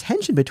get that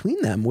tension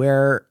between them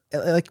where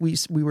like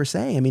we were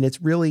saying, I mean,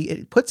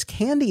 it puts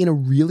Candy in a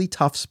really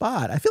tough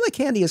spot. I feel like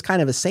Candy is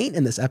kind of a saint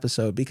in this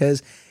episode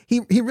because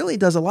he really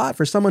does a lot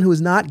for someone who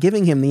is not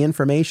giving him the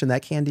information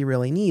that Candy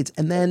really needs.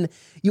 And then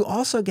you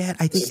also get,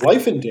 I think, his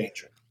life in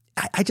danger.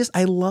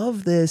 I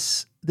love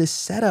this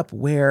setup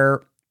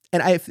where,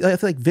 and I feel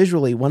like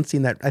visually one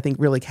scene that I think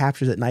really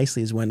captures it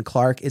nicely is when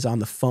Clark is on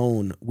the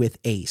phone with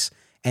Ace.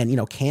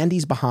 And,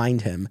 Candy's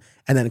behind him.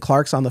 And then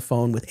Clark's on the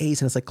phone with Ace.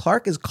 And it's like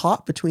Clark is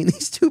caught between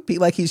these two people.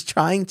 Like he's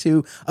trying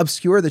to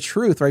obscure the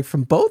truth, right,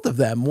 from both of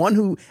them. One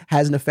who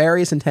has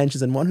nefarious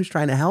intentions and one who's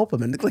trying to help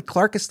him. And like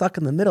Clark is stuck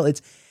in the middle.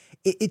 It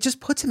just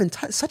puts him in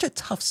such a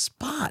tough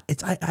spot.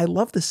 I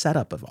love the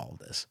setup of all of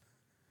this.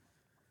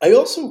 I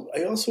also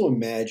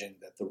imagine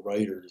that the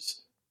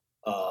writers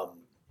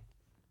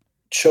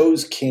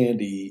chose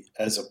Candy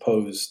as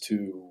opposed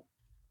to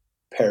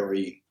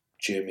Perry,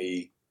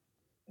 Jimmy,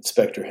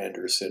 Inspector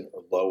Henderson,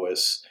 or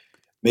Lois.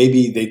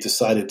 Maybe they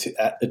decided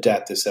to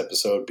adapt this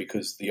episode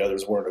because the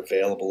others weren't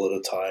available at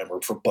a time,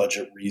 or for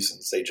budget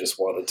reasons. They just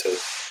wanted to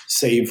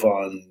save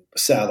on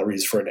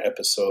salaries for an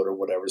episode or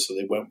whatever. So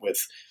they went with,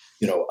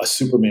 a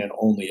Superman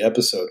only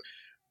episode.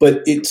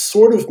 But it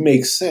sort of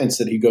makes sense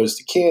that he goes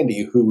to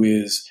Candy, who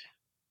is,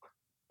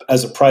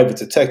 as a private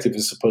detective,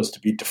 is supposed to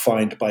be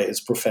defined by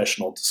his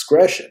professional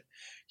discretion.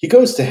 He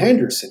goes to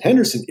Henderson.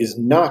 Henderson is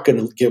not going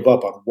to give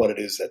up on what it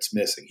is that's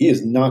missing. He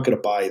is not going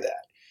to buy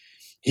that.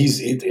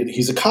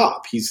 He's a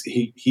cop.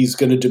 He's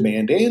going to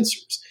demand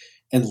answers.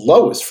 And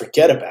Lois,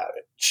 forget about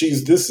it.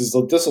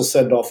 This will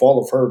send off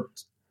all of her,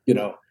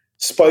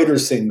 spider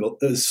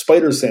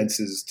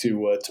senses,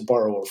 to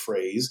borrow a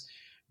phrase.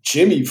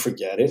 Jimmy,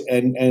 forget it.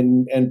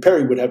 And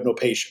Perry would have no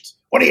patience.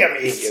 What do you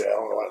mean? You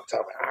don't want to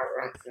tell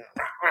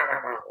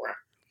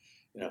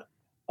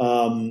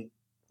me?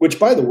 Which,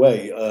 by the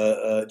way,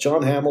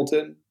 John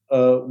Hamilton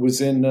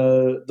was in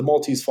The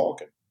Maltese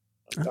Falcon.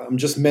 I'm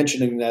just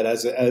mentioning that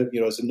as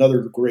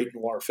another great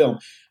noir film.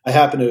 It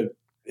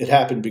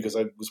happened because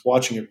I was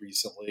watching it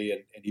recently,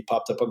 and he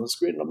popped up on the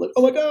screen, and I'm like,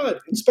 oh my God,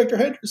 Inspector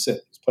Henderson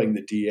is playing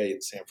the DA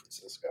in San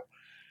Francisco.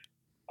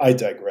 I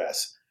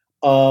digress.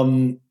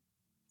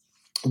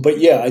 But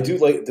yeah, I do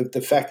like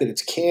the fact that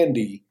it's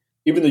Candy,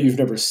 even though you've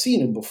never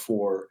seen him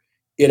before.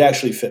 It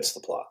actually fits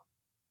the plot.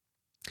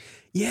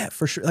 Yeah,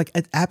 for sure. Like,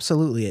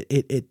 absolutely.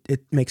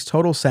 It makes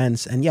total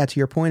sense. And yeah, to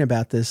your point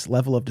about this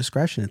level of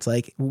discretion, it's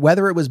like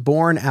whether it was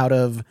born out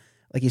of,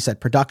 like you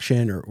said,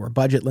 production or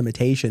budget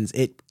limitations,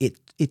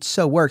 it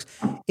so works.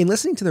 In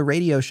listening to the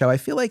radio show, I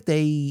feel like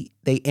they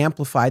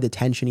amplify the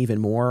tension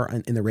even more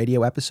in the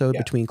radio episode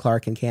between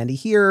Clark and Candy.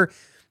 Here,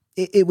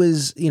 it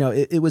was,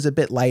 it was a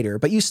bit lighter,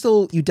 but you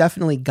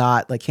definitely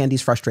got like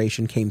Candy's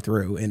frustration came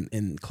through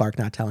in Clark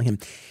not telling him,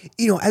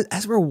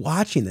 as we're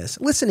watching this,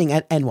 listening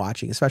and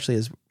watching, especially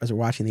as we're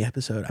watching the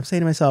episode, I'm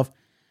saying to myself,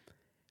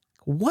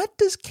 what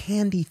does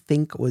Candy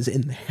think was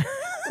in there?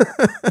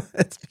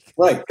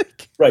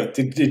 Right.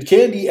 Did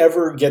Candy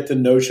ever get the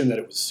notion that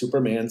it was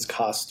Superman's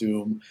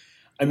costume?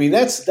 I mean,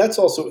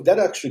 that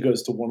actually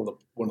goes to one of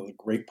the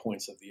great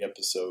points of the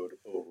episode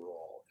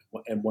overall,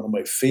 and one of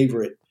my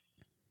favorite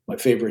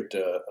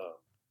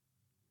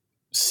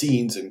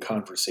scenes and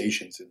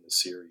conversations in the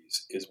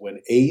series is when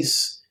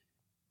Ace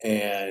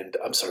and,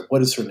 I'm sorry,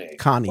 what is her name?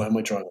 Connie. Why am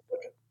I drawing a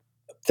blank?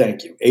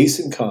 Thank you. Ace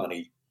and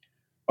Connie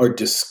are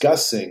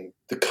discussing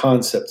the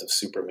concept of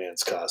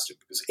Superman's costume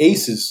because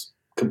Ace is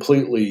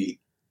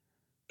completely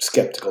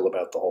skeptical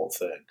about the whole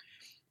thing.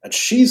 And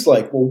she's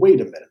like, well,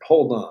 wait a minute,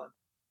 hold on.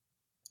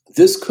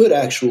 This could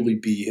actually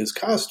be his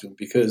costume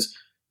because,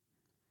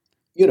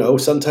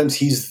 sometimes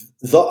he's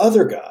the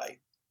other guy.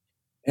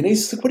 And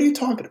he's like, what are you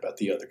talking about,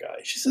 the other guy?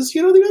 She says,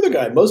 the other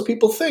guy. Most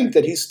people think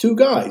that he's two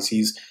guys.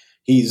 He's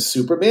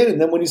Superman,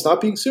 and then when he's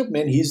not being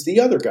Superman, he's the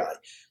other guy.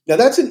 Now,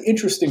 that's an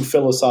interesting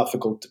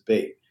philosophical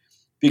debate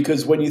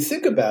because when you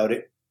think about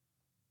it,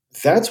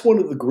 that's one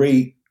of the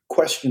great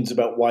questions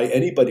about why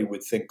anybody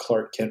would think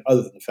Clark Kent,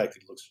 other than the fact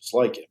that he looks just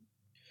like him.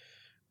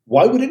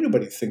 Why would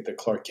anybody think that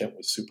Clark Kent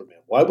was Superman?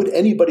 Why would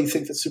anybody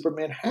think that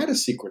Superman had a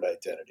secret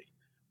identity?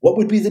 What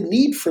would be the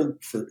need for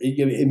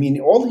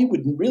all he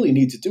would really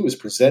need to do is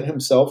present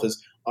himself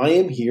as, I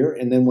am here,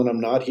 and then when I'm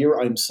not here,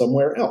 I'm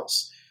somewhere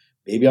else.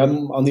 Maybe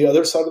I'm on the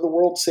other side of the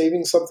world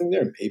saving something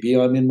there. Maybe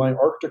I'm in my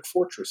Arctic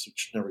fortress,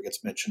 which never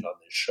gets mentioned on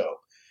this show.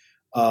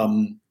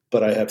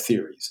 But I have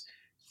theories.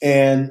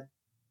 And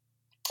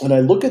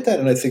I look at that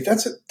and I think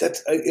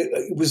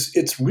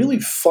it's really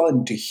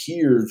fun to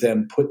hear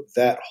them put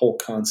that whole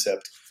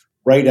concept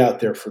right out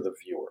there for the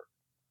viewer.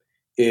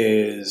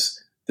 Is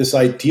this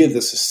idea,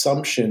 this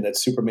assumption that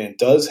Superman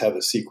does have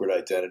a secret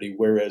identity,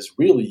 whereas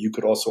really you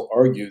could also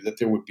argue that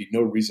there would be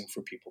no reason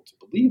for people to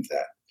believe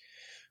that.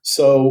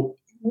 So,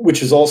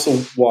 which is also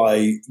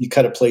why he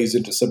kind of plays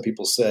into some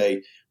people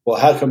say, well,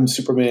 how come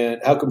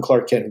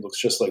Clark Kent, who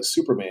looks just like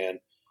Superman,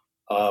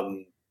 how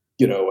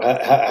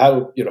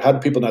do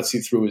people not see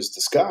through his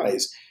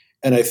disguise?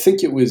 And I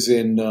think it was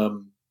in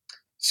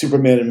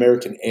Superman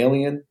American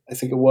Alien, I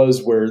think it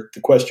was, where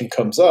the question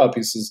comes up.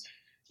 He says,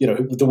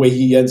 the way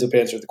he ends up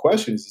answering the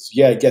question is,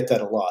 yeah, I get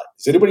that a lot.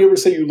 Does anybody ever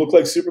say you look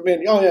like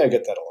Superman? Oh, yeah, I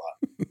get that a lot.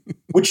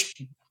 Which,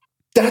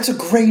 that's a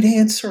great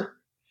answer.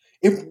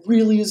 It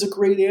really is a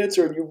great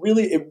answer. And it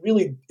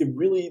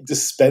really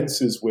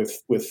dispenses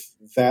with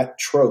that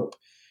trope,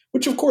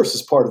 which of course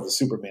is part of the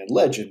Superman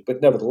legend,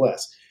 but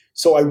nevertheless.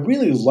 So I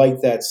really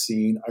like that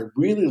scene. I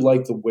really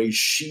like the way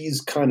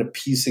she's kind of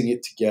piecing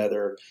it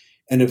together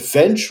and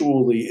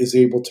eventually is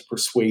able to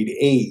persuade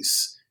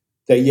Ace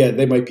that, yeah,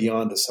 they might be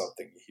onto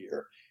something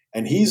here.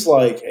 And he's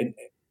like, and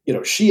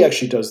she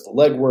actually does the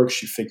legwork.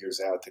 She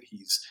figures out that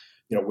he's,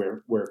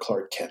 where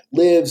Clark Kent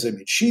lives. I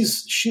mean,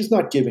 she's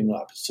not giving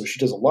up. So she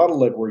does a lot of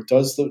legwork,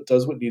 does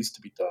what needs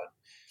to be done,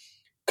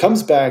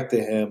 comes back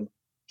to him.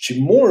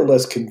 She more or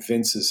less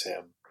convinces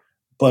him,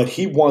 but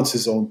he wants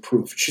his own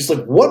proof. She's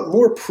like, what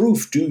more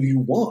proof do you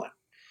want?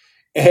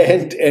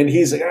 And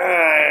he's like,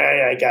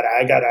 I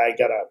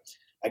gotta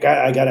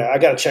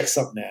check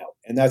something out.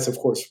 And that's of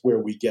course where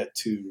we get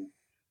to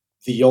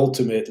the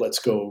ultimate, let's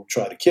go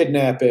try to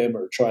kidnap him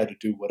or try to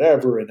do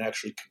whatever and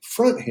actually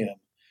confront him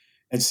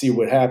and see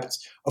what happens.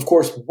 Of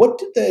course,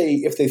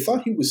 if they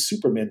thought he was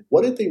Superman,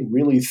 what did they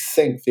really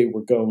think they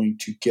were going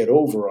to get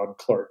over on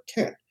Clark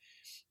Kent?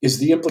 Is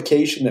the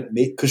implication that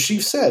because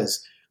she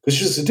says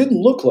it didn't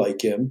look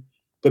like him,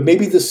 but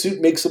maybe the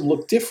suit makes him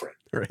look different.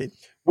 Right.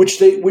 Which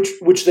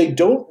they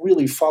don't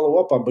really follow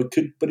up on, but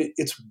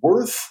it's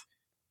worth.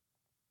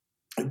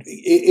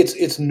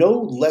 It's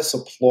no less a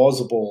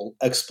plausible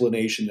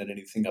explanation than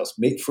anything else.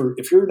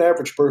 If you're an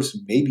average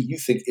person, maybe you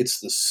think it's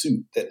the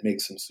suit that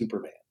makes him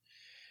Superman,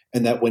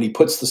 and that when he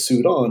puts the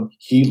suit on,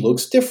 he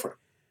looks different.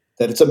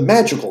 That it's a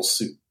magical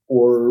suit,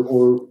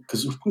 or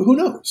because who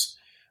knows?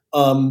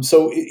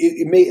 So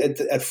it may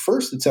at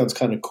first it sounds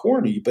kind of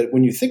corny, but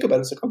when you think about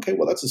it, it's like, okay,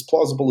 well, that's as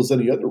plausible as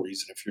any other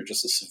reason. If you're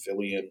just a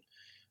civilian,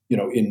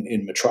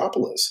 in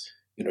Metropolis,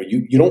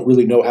 you don't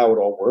really know how it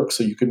all works,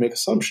 so you can make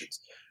assumptions.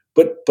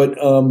 But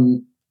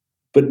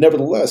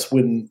nevertheless,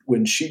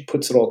 when she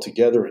puts it all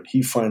together and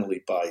he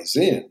finally buys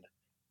in,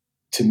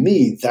 to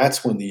me,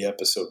 that's when the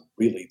episode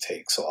really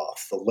takes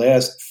off. The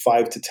last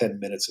 5 to 10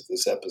 minutes of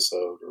this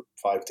episode, or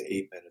 5 to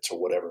 8 minutes, or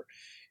whatever,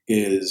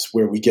 is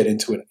where we get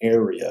into an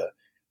area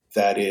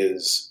that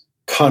is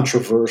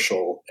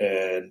controversial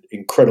and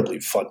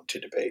incredibly fun to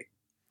debate.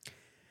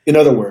 In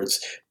other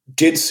words,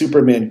 did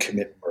Superman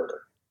commit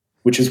murder?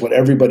 Which is what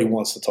everybody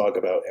wants to talk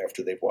about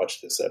after they've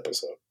watched this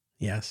episode.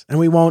 Yes. And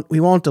we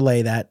won't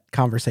delay that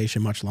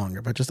conversation much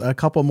longer, but just a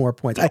couple more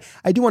points.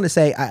 I do want to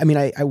say,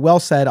 I well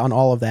said on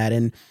all of that.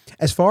 And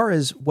as far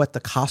as what the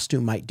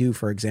costume might do,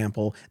 for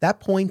example, that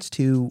points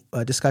to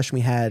a discussion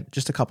we had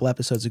just a couple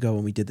episodes ago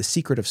when we did The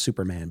Secret of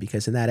Superman,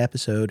 because in that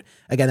episode,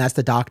 again, that's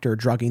the Doctor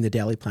drugging the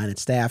Daily Planet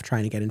staff,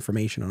 trying to get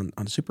information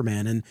on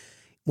Superman. And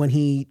when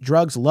he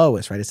drugs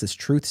Lois, right, it's this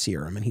truth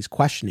serum and he's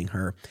questioning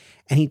her.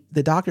 And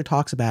the Doctor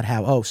talks about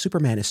how,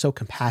 Superman is so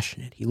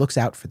compassionate. He looks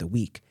out for the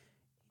weak.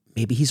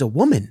 Maybe he's a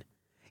woman.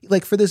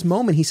 Like, for this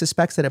moment, he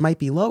suspects that it might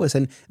be Lois.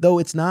 And though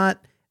it's not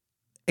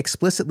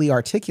explicitly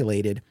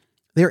articulated,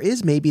 there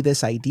is maybe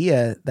this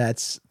idea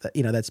that's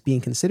being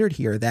considered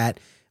here, that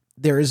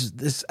there is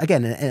this,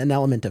 again, an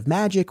element of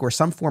magic or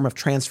some form of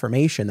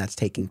transformation that's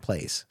taking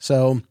place.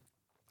 So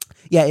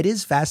yeah, it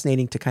is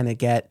fascinating to kind of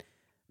get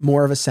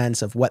more of a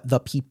sense of what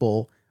the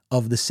people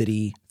of the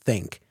city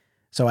think.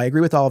 So I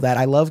agree with all of that.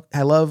 I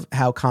love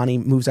how Connie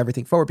moves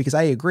everything forward, because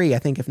I agree. I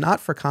think if not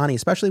for Connie,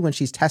 especially when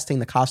she's testing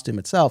the costume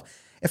itself,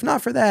 if not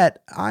for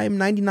that, I'm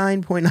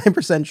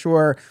 99.9%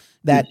 sure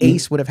that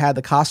Ace would have had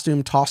the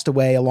costume tossed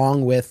away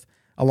along with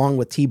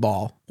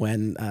T-Ball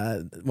when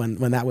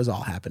that was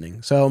all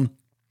happening. So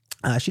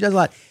she does a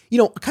lot,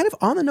 kind of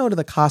on the note of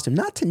the costume,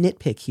 not to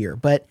nitpick here,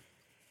 but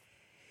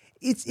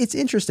it's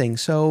interesting.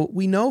 So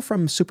we know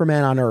from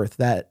Superman on Earth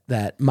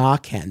that Ma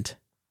Kent,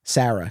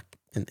 Sarah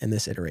in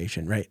this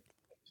iteration, right?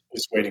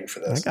 Was waiting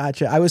for this. I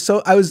gotcha. I was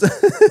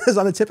it was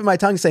on the tip of my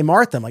tongue to say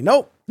Martha. I'm like,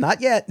 nope, not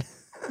yet.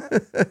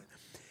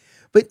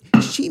 But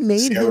she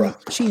made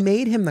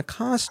him the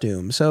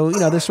costume. So,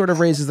 this sort of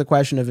raises the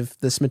question of if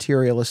this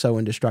material is so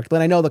indestructible.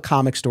 And I know the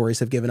comic stories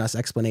have given us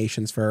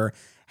explanations for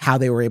how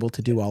they were able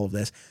to do all of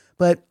this.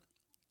 But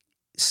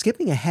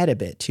skipping ahead a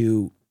bit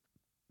to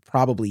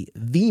probably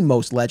the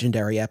most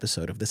legendary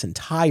episode of this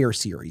entire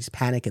series,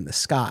 Panic in the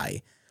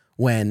Sky,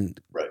 when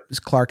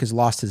Clark has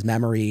lost his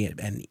memory,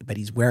 but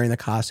he's wearing the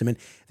costume. And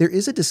there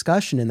is a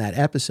discussion in that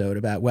episode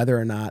about whether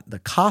or not the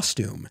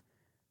costume,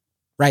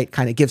 right,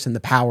 kind of gives him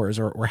the powers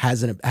or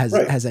has any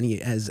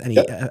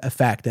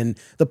effect. And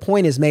the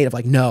point is made of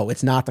like, no,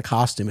 it's not the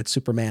costume, it's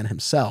Superman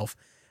himself.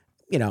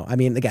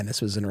 Again,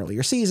 this was an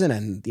earlier season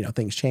and,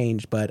 things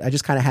changed, but I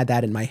just kind of had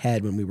that in my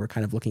head when we were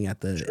kind of looking at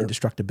the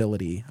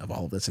indestructibility of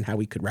all of this and how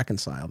we could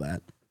reconcile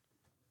that.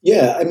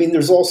 Yeah.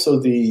 There's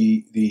also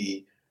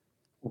the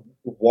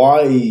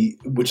why,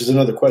 which is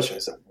another question,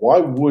 is that why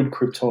would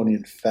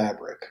Kryptonian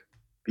fabric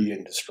be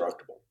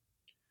indestructible?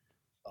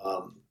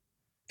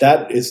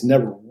 That is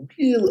never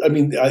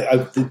really,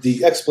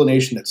 the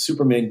explanation that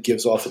Superman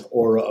gives off an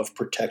aura of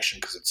protection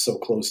because it's so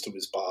close to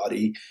his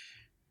body,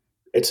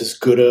 it's as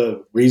good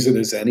a reason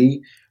as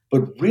any.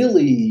 But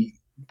really,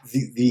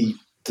 the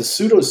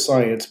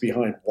pseudoscience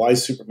behind why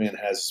Superman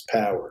has his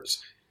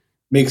powers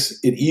makes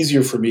it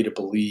easier for me to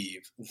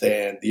believe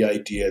than the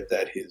idea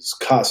that his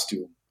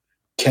costume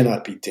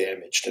cannot be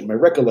damaged. And my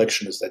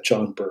recollection is that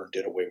John Byrne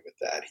did away with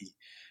that.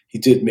 He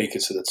did make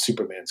it so that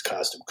Superman's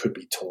costume could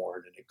be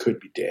torn and it could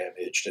be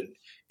damaged, and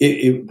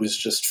it was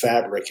just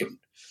fabric.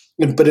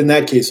 But in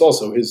that case,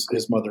 also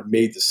his mother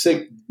made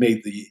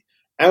the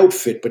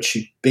outfit, but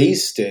she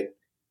based it.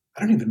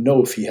 I don't even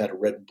know if he had a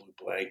red and blue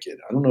blanket.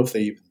 I don't know if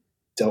they even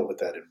dealt with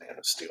that in Man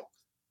of Steel.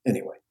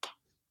 Anyway,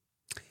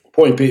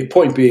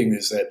 point being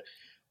is that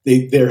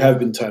there have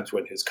been times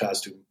when his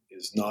costume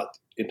is not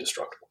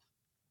indestructible.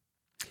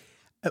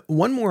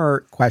 One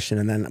more question,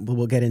 and then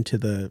we'll get into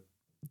the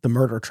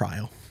murder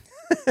trial.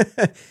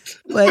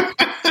 But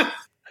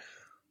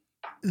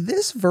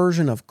this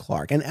version of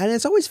Clark, and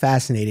it's always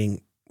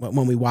fascinating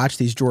when we watch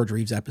these George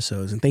Reeves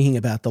episodes and thinking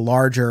about the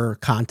larger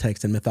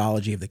context and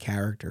mythology of the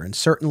character. And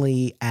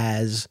certainly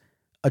as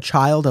a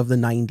child of the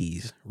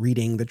 90s,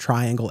 reading the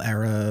Triangle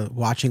era,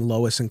 watching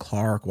Lois and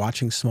Clark,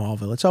 watching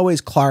Smallville, it's always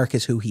Clark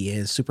is who he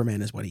is.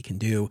 Superman is what he can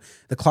do.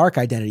 The Clark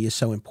identity is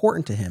so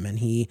important to him. And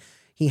he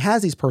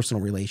has these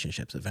personal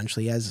relationships.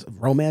 Eventually has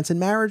romance and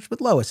marriage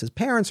with Lois. His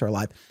parents are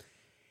alive.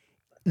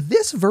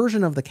 This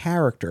version of the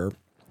character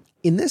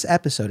in this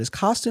episode, his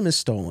costume is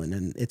stolen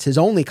and it's his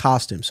only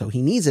costume. So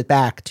he needs it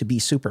back to be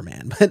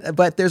Superman.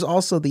 But there's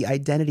also the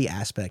identity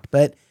aspect.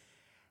 But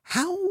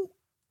how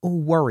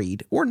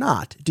worried or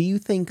not do you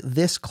think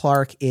this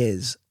Clark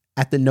is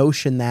at the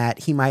notion that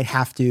he might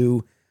have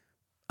to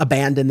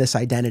abandon this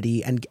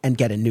identity and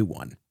get a new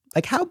one?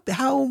 Like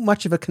how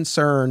much of a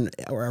concern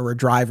or a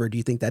driver do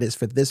you think that is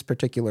for this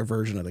particular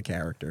version of the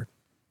character?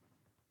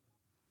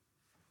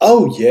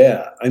 Oh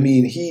yeah. I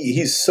mean,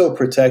 he's so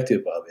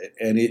protective of it.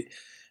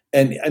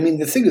 And I mean,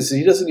 the thing is,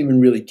 he doesn't even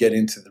really get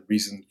into the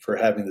reason for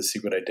having the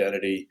secret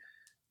identity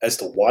as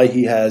to why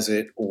he has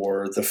it,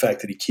 or the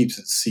fact that he keeps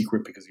it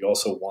secret because he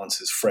also wants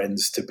his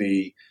friends to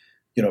be,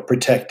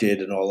 protected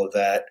and all of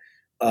that.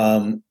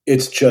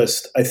 It's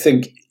just, I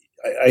think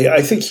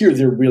here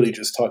they're really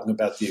just talking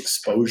about the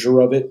exposure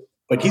of it,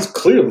 but he's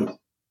clearly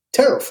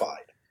terrified.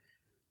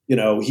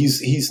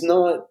 He's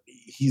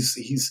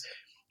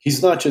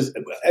not just,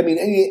 I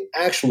mean,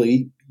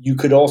 actually, you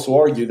could also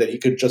argue that he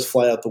could just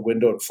fly out the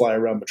window and fly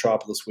around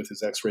Metropolis with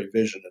his X-ray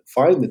vision and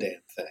find the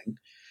damn thing.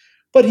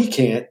 But he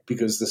can't,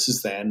 because this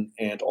is then,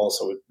 and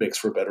also it makes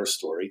for a better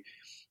story.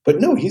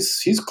 But no,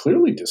 he's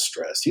clearly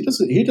distressed. He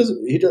doesn't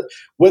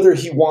whether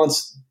he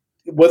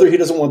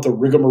doesn't want the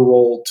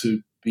rigmarole to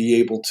be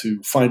able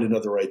to find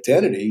another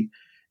identity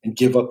and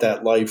give up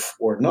that life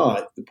or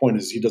not. The point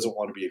is he doesn't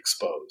want to be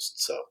exposed.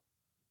 So.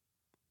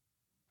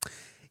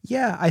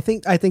 Yeah, I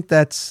think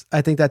that's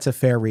a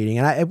fair reading.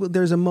 And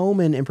there's a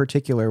moment in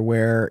particular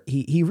where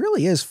he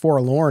really is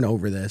forlorn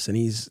over this. And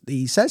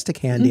he says to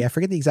Candy, I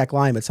forget the exact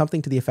line, but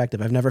something to the effect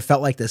of, "I've never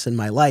felt like this in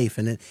my life."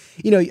 And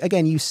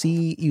again, you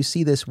see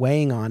this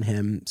weighing on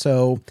him.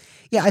 So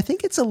yeah, I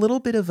think it's a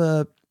little bit of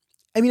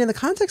in the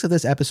context of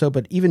this episode,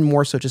 but even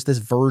more so just this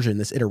version,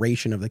 this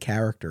iteration of the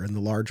character and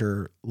the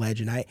larger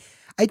legend.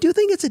 I do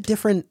think it's a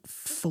different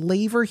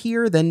flavor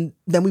here than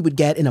we would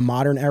get in a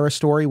modern era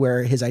story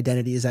where his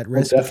identity is at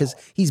risk, because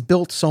he's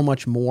built so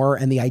much more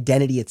and the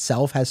identity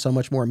itself has so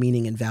much more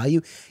meaning and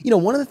value.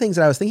 One of the things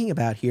that I was thinking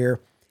about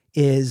here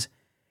is,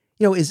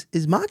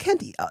 is Ma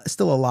Kent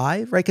still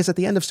alive, right? Because at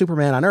the end of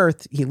Superman on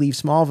Earth, he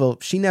leaves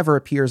Smallville. She never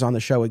appears on the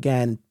show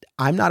again.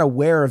 I'm not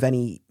aware of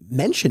any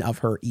mention of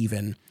her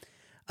even.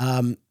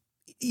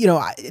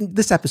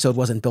 This episode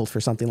wasn't built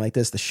for something like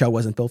this. The show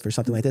wasn't built for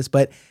something like this,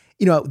 but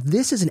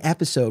this is an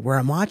episode where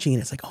I'm watching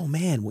and it's like, oh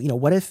man,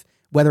 what if,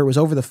 whether it was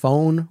over the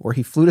phone or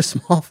he flew to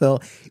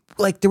Smallville,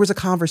 like there was a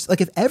conversation,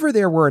 like if ever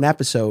there were an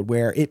episode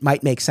where it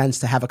might make sense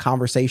to have a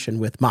conversation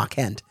with Ma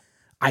Kent,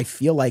 I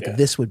feel like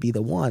this would be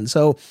the one.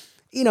 So,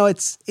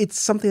 it's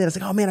something that's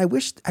like, oh man, I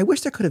wish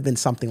there could have been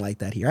something like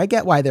that here. I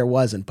get why there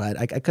wasn't, but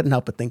I couldn't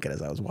help but think it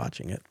as I was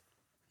watching it.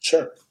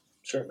 Sure.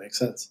 Makes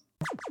sense.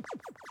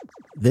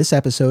 This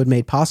episode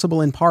made possible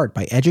in part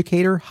by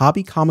educator,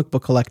 hobby comic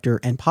book collector,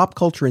 and pop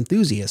culture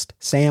enthusiast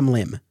Sam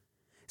Lim.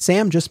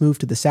 Sam just moved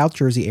to the South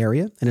Jersey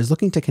area and is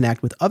looking to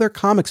connect with other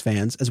comics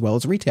fans as well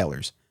as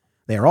retailers.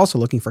 They are also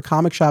looking for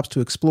comic shops to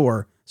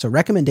explore, so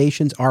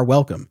recommendations are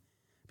welcome.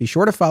 Be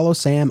sure to follow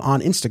Sam on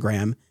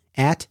Instagram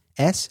at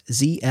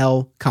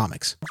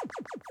SZLComics.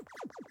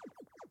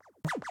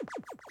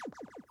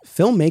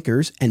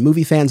 Filmmakers and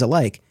movie fans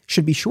alike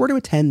should be sure to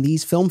attend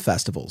these film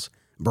festivals: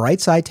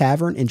 Brightside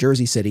Tavern in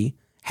Jersey City,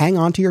 Hang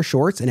On to Your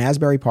Shorts in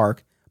Asbury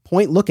Park,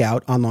 Point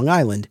Lookout on Long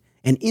Island,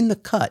 and In the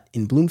Cut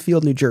in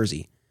Bloomfield, New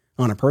Jersey.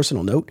 On a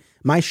personal note,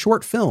 my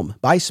short film,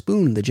 By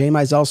Spoon, The J.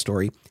 Mizell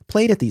Story,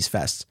 played at these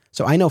fests,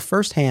 so I know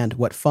firsthand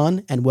what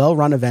fun and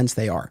well-run events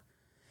they are.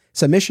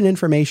 Submission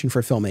information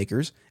for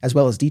filmmakers, as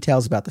well as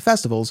details about the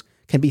festivals,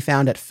 can be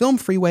found at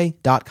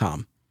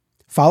filmfreeway.com.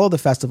 Follow the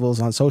festivals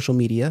on social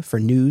media for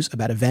news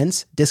about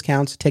events,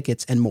 discounts,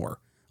 tickets, and more.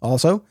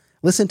 Also,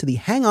 listen to the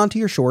Hang On to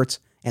Your Shorts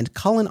and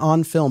Cullen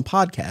on Film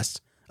podcasts,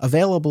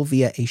 available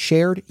via a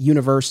shared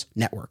universe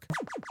network.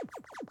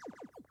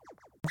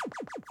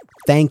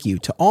 Thank you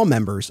to all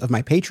members of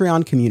my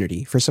Patreon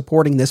community for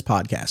supporting this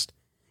podcast.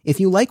 If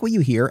you like what you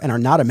hear and are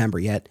not a member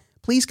yet,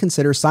 please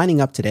consider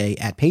signing up today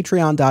at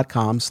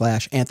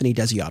patreon.com/Anthony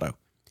Desiato.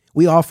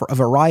 We offer a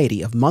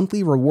variety of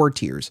monthly reward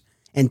tiers,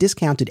 and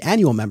discounted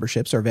annual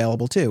memberships are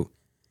available too.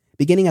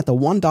 Beginning at the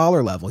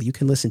 $1 level, you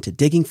can listen to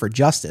Digging for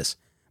Justice,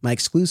 my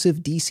exclusive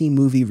DC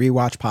movie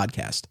rewatch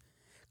podcast.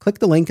 Click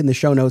the link in the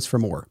show notes for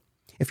more.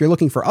 If you're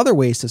looking for other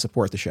ways to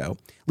support the show,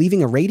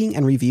 leaving a rating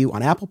and review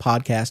on Apple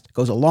Podcast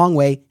goes a long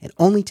way and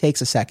only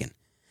takes a second.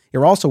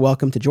 You're also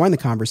welcome to join the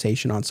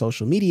conversation on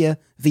social media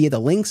via the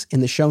links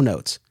in the show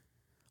notes.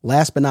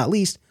 Last but not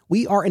least,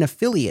 we are an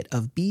affiliate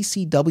of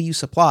BCW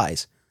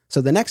Supplies,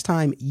 so the next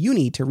time you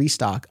need to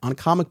restock on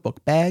comic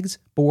book bags,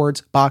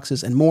 boards,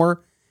 boxes, and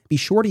more, be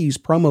sure to use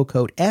promo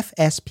code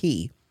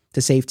FSP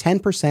to save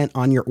 10%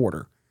 on your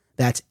order.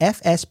 That's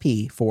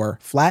FSP for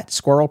Flat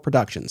Squirrel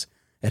Productions.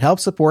 It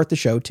helps support the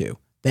show too.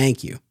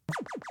 Thank you.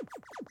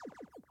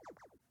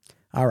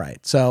 All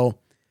right, so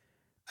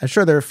I'm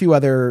sure there are a few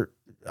other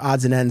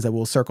odds and ends that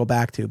we'll circle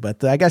back to,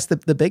 but I guess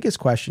the biggest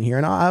question here,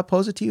 and I'll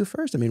pose it to you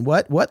first. I mean,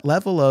 what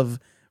level of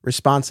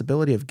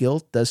responsibility of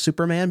guilt does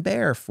Superman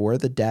bear for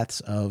the deaths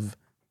of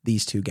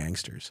these two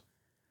gangsters?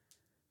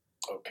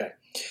 Okay.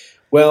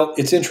 Well,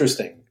 it's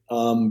interesting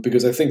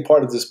because I think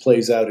part of this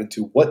plays out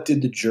into what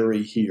did the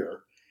jury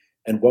hear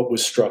and what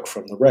was struck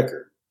from the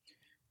record.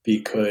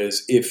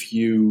 Because if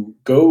you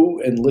go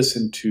and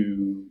listen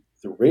to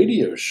the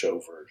radio show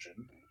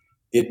version,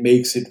 it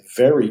makes it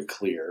very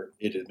clear,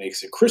 it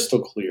makes it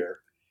crystal clear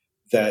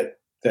that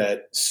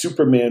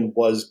Superman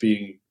was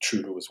being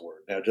true to his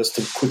word. Now, just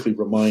to quickly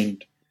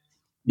remind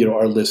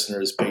our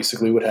listeners,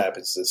 basically what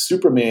happens is that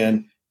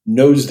Superman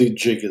knows the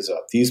jig is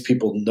up. These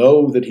people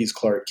know that he's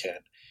Clark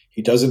Kent.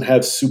 He doesn't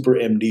have super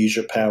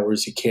amnesia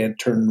powers. He can't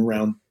turn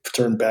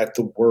back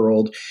the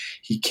world.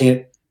 He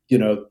can't,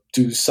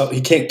 do something.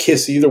 He can't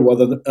kiss either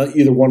one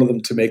of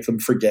them to make them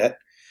forget.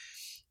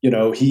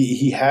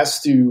 He has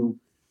to.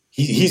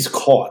 He's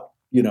caught.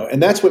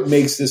 And that's what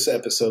makes this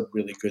episode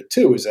really good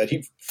too. Is that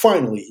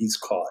he's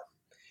caught.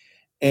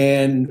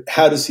 And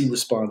how does he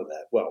respond to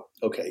that? Well,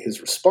 okay, his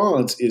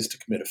response is to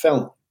commit a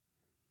felony.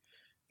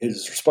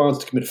 His response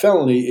to commit a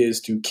felony is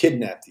to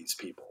kidnap these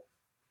people.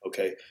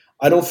 Okay,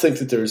 I don't think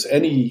that there's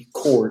any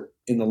court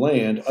in the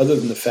land other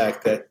than the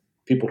fact that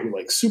people who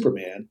like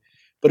Superman,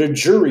 but a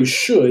jury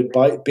should,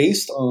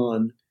 based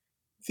on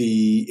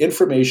the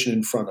information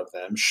in front of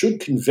them, should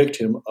convict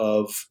him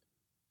of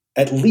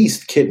at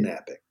least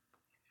kidnapping,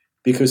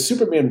 because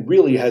Superman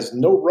really has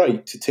no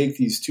right to take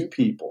these two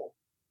people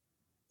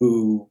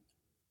who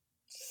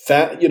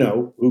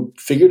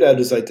figured out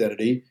his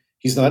identity.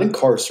 He's not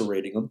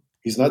incarcerating them.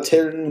 He's not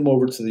turning them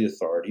over to the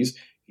authorities.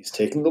 He's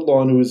taking the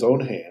law into his own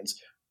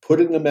hands,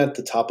 putting them at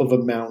the top of a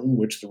mountain,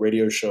 which the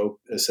radio show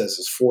says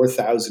is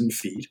 4,000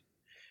 feet,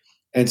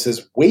 and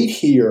says, wait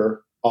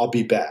here, I'll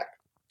be back.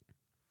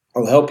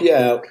 I'll help you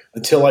out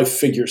until I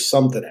figure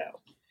something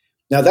out.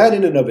 Now, that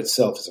in and of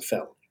itself is a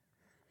felony.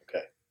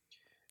 Okay.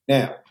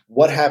 Now,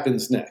 what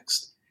happens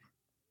next?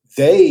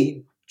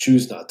 They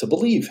choose not to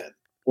believe him,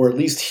 or at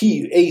least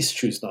Ace,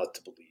 choose not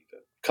to believe him.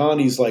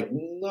 Connie's like,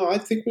 no, I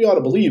think we ought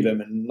to believe him,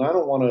 and I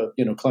don't want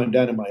to, climb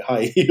down in my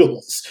high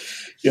heels,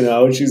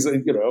 And she's,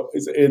 and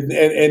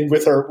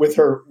with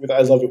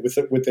I love it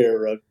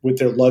with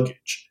their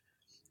luggage,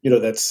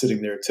 that's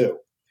sitting there too.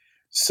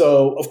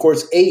 So of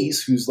course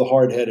Ace, who's the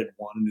hard-headed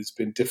one and has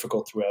been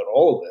difficult throughout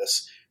all of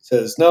this,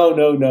 says,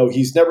 no,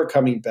 he's never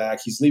coming back.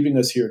 He's leaving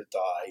us here to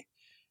die,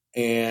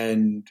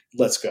 and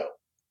let's go.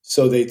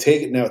 So they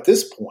take it now. At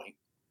this point,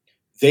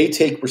 they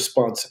take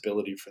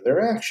responsibility for their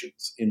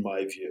actions. In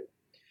my view,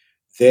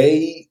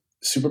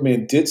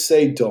 Superman did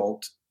say,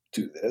 don't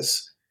do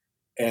this.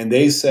 And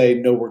they say,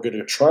 no, we're going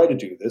to try to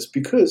do this,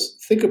 because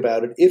think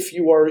about it. If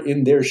you are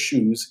in their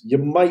shoes, you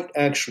might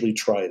actually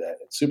try that.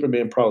 And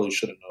Superman probably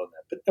should have known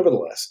that, but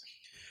nevertheless.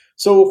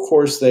 So, of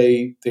course,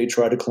 they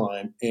try to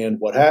climb. And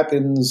what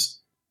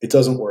happens, it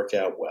doesn't work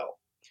out well,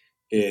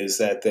 is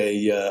that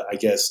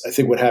I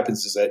think what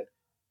happens is that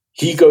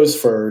he goes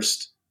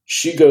first,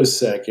 she goes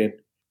second,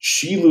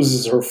 she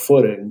loses her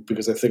footing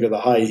because I think of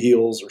the high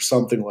heels or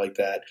something like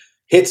that,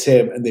 hits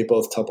him, and they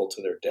both tumble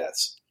to their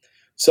deaths.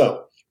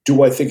 So,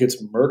 do I think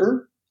it's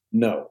murder?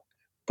 No.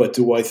 But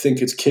do I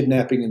think it's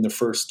kidnapping in the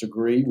first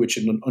degree, which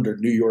under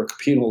New York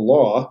penal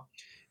law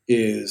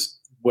is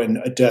when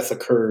a death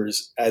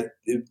occurs as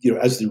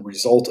the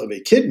result of a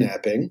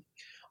kidnapping?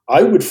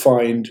 I would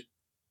find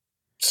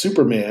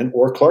Superman,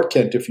 or Clark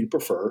Kent if you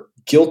prefer,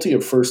 guilty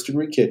of first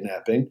degree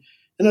kidnapping,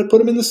 and I'd put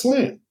him in the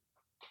slam.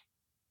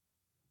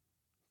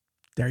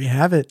 There you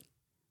have it.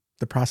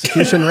 The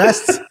prosecution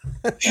rests.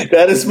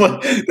 That is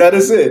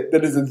it.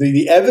 That is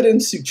the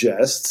evidence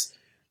suggests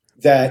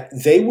that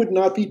they would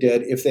not be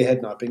dead if they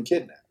had not been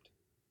kidnapped.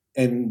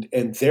 And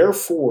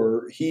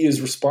therefore he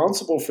is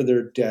responsible for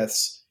their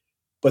deaths,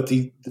 but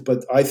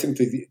I think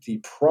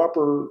the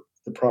proper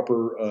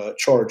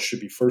charge should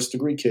be first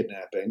degree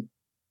kidnapping,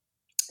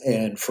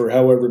 and for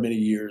however many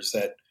years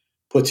that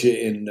puts you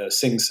in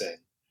Sing Sing,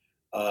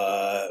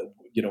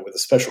 with a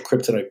special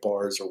kryptonite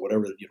bars or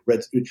whatever,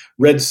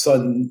 red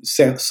sun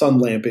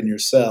lamp in your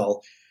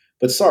cell.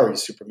 But sorry,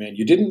 Superman,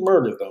 you didn't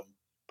murder them,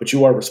 but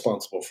you are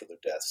responsible for their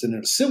deaths. And in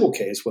a civil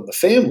case, when the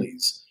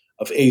families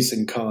of Ace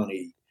and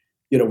Connie,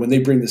 when they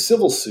bring the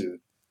civil suit,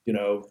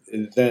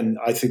 then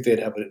I think they'd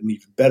have an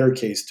even better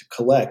case to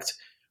collect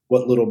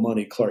what little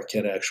money Clark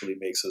Kent actually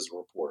makes as a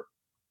reporter.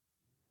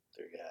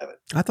 There you have it.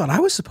 I thought I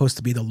was supposed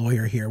to be the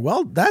lawyer here.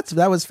 Well, that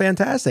was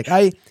fantastic.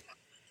 Honestly.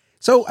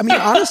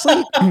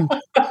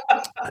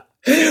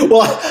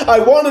 Well, I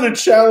wanted to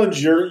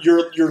challenge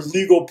your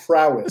legal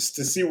prowess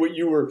to see what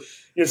you were,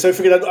 so I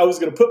figured I was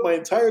going to put my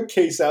entire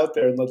case out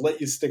there and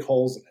let you stick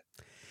holes in it.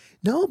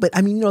 No, but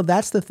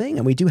that's the thing.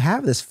 And we do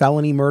have this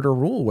felony murder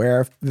rule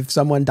where if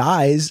someone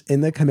dies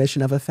in the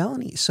commission of a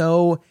felony.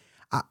 So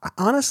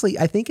honestly,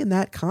 I think in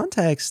that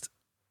context,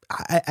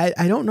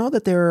 I don't know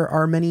that there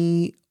are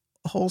many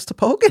holes to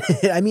poke in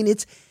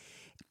it.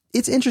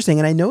 It's interesting.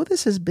 And I know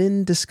this has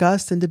been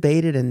discussed and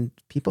debated and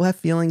people have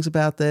feelings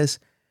about this.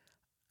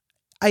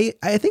 I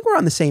think we're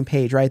on the same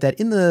page, right? That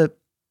in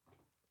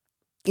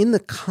the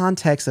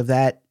context of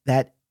that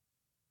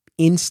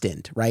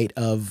instant, right,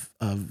 of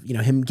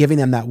him giving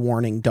them that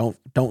warning, don't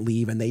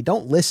leave, and they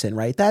don't listen,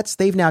 right?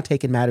 They've now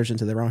taken matters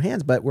into their own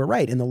hands. But we're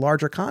right, in the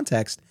larger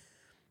context,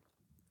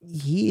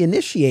 he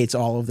initiates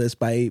all of this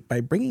by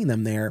bringing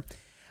them there.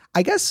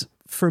 I guess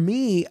for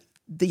me,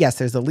 yes,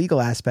 there's the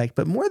legal aspect,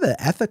 but more the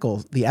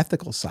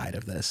ethical side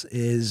of this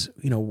is,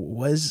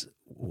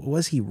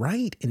 was he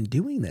right in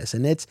doing this?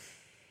 And it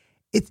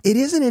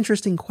is an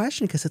interesting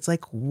question because it's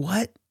like,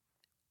 what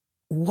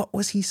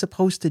was he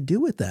supposed to do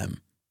with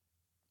them?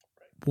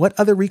 What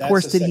other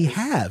recourse did he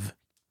have?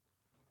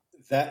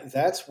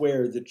 That's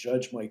where the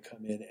judge might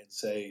come in and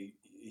say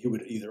he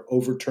would either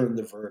overturn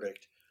the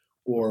verdict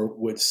or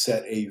would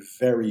set a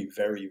very,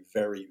 very,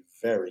 very,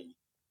 very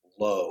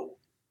low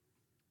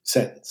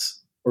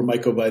sentence, or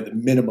might go by the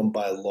minimum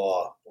by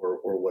law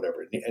or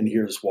whatever. And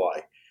here's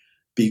why: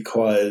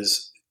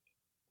 because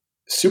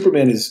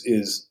Superman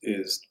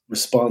is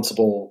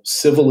responsible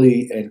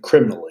civilly and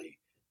criminally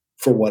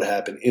for what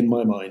happened, in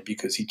my mind,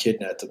 because he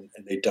kidnapped them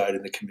and they died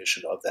in the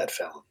commission of that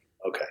felony.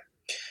 Okay.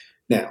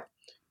 Now,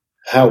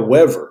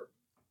 however,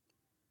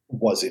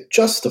 was it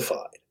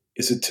justified?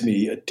 Is it, to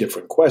me, a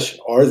different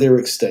question? Are there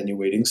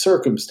extenuating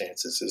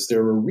circumstances? Is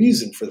there a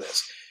reason for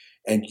this?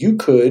 And you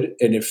could,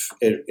 and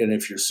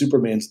if you're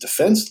Superman's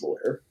defense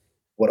lawyer,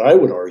 what I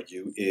would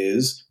argue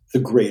is the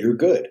greater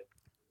good.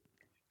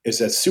 Is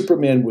that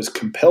Superman was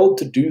compelled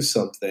to do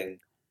something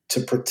to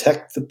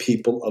protect the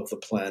people of the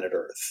planet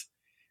Earth.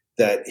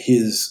 That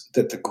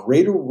the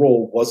greater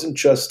role wasn't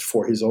just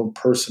for his own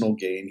personal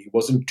gain. He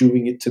wasn't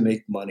doing it to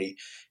make money.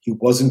 He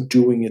wasn't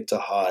doing it to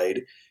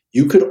hide.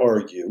 You could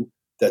argue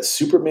that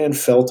Superman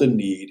felt a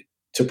need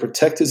to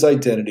protect his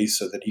identity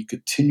so that he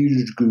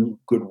continued to do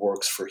good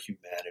works for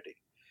humanity.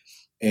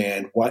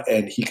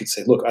 And he could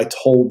say, look, I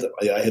told them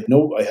I had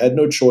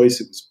no choice.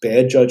 It was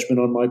bad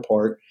judgment on my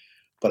part.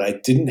 But I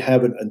didn't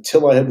have it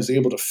until I was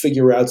able to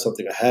figure out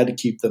something. I had to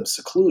keep them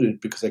secluded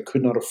because I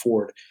could not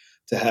afford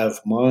to have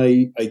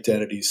my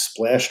identity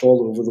splashed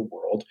all over the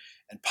world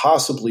and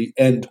possibly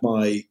end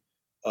my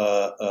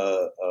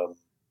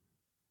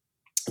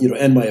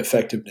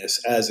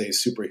effectiveness as a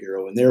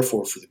superhero. And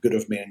therefore, for the good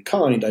of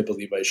mankind, I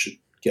believe I should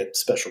get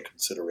special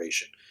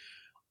consideration.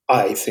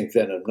 I think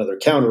then another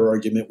counter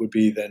argument would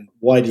be, then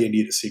why do you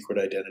need a secret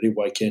identity?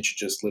 Why can't you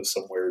just live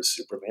somewhere as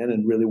Superman?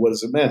 And really, what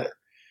does it matter?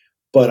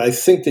 But I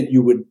think that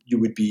you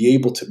would be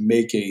able to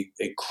make a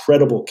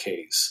credible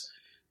case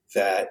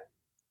that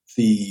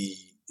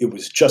it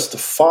was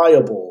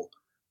justifiable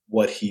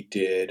what he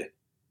did,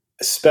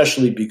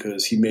 especially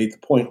because he made the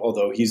point,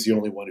 although he's the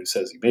only one who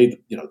says he made,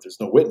 there's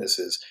no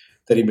witnesses,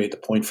 that he made the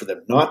point for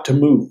them not to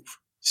move,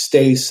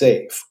 stay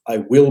safe. I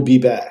will be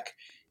back.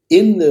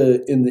 In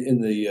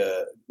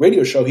the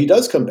radio show, he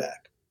does come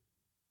back.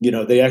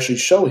 They actually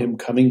show him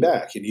coming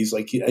back, and he's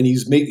like,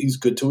 he's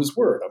good to his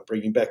word. I'm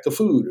bringing back the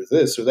food, or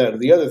this, or that, or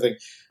the other thing.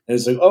 And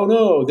it's like, oh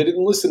no, they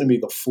didn't listen to me,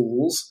 the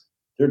fools.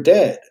 They're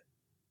dead.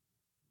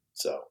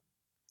 So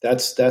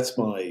that's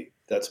my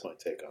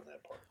take on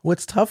that part.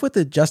 What's tough with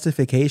the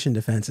justification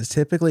defense is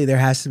typically there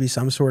has to be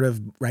some sort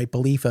of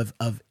belief of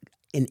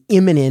an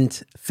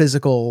imminent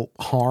physical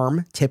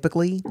harm,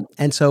 typically.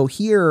 And so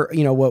here,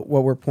 what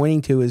we're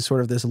pointing to is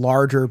sort of this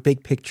larger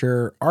big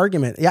picture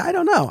argument. Yeah, I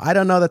don't know. I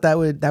don't know that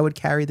would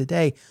carry the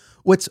day.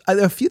 What's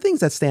a few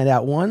things that stand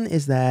out. One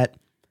is that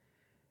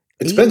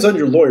it depends on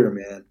your lawyer,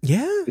 man.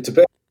 Yeah. It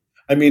depends.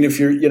 I mean, if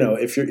you're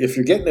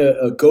getting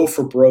a go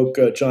for broke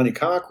Johnny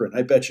Cochran,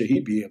 I bet you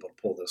he'd be able to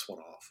pull this one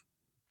off.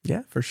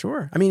 Yeah, for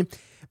sure. I mean,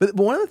 but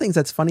one of the things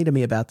that's funny to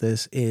me about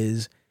this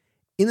is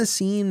in the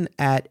scene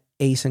at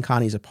Ace and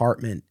Connie's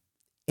apartment,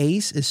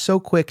 Ace is so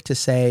quick to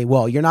say,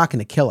 well, you're not going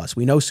to kill us.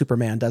 We know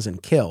Superman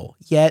doesn't kill.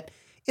 Yet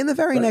in the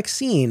very next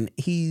scene,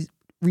 he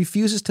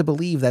refuses to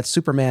believe that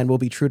Superman will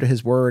be true to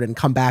his word and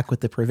come back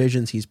with the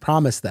provisions he's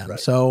promised them. Right.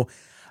 So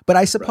But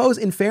I suppose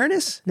in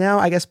fairness, now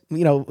I guess,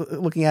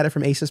 looking at it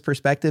from Ace's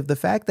perspective, the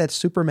fact that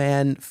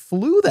Superman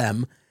flew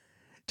them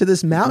to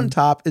this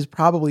mountaintop is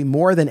probably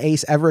more than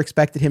Ace ever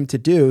expected him to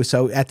do.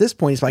 So at this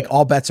point, it's like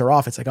all bets are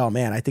off. It's like, oh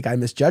man, I think I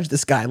misjudged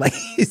this guy. Like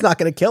he's not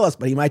going to kill us,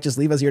 but he might just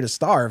leave us here to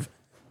starve.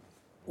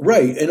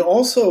 Right. And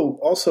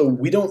also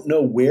we don't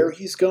know where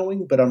he's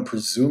going, but I'm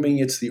presuming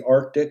it's the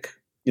Arctic.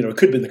 It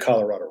could have been the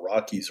Colorado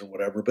Rockies or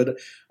whatever, but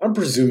I'm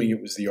presuming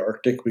it was the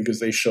Arctic because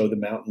they show the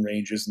mountain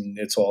ranges and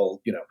it's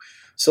all,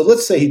 So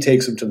let's say he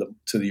takes him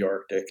to the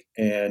Arctic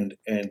and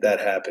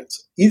that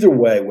happens. Either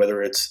way,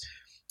 whether it's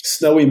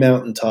snowy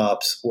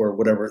mountaintops or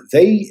whatever,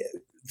 they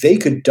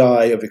could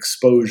die of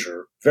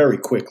exposure very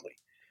quickly.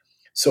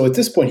 So at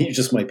this point, he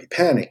just might be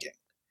panicking.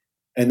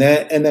 And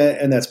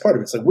that's part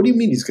of it. It's like, what do you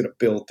mean he's going to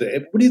build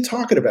it? What are you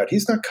talking about?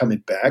 He's not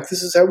coming back.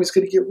 This is how he's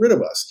going to get rid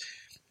of us.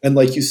 And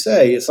like you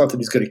say, it's not that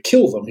he's going to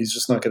kill them. He's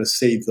just not going to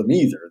save them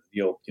either.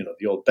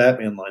 The old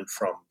Batman line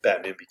from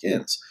Batman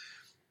Begins.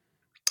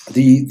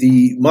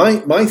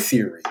 My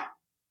theory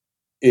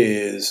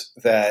is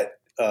that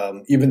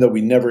even though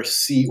we never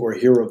see or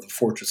hear of the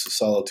Fortress of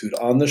Solitude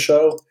on the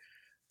show,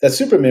 that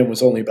Superman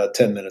was only about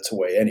 10 minutes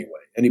away anyway.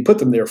 And he put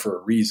them there for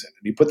a reason.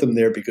 And he put them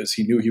there because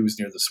he knew he was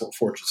near the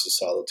Fortress of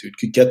Solitude,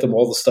 could get them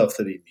all the stuff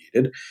that he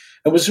needed,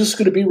 and was just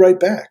going to be right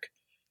back.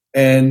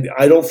 And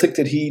I don't think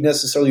that he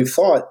necessarily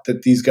thought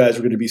that these guys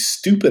were going to be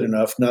stupid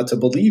enough not to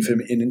believe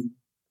him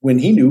when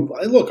he knew,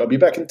 I'll be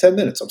back in 10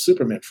 minutes. I'm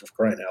Superman, for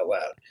crying out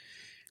loud.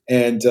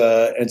 And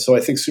so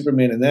I think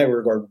Superman in that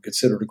regard would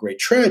consider it a great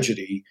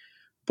tragedy,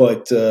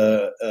 but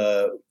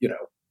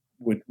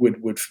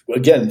would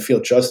again feel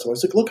justified.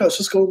 It's like, look, I was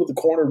just going to the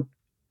corner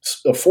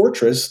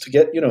fortress to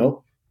get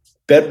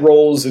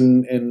bedrolls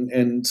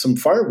and some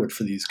firewood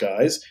for these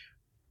guys.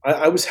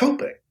 I was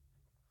helping.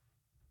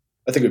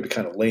 I think it would be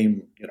kind of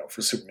lame,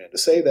 for Superman to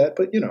say that,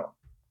 but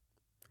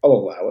I'll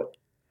allow it.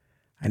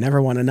 I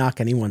never want to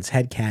knock anyone's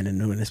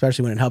headcanon,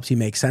 especially when it helps you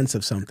make sense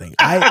of something.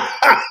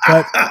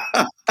 But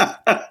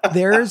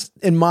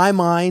in my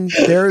mind,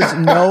 there's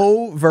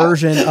no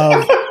version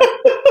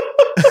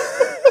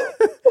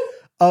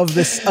of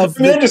this. I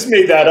just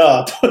made that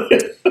up.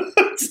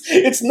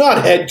 It's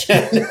not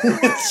headcanon.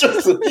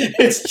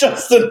 It's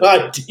just an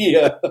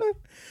idea.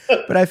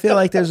 But I feel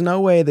like there's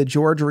no way that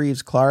George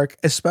Reeves Clark,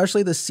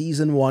 especially the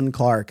season 1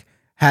 Clark,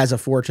 has a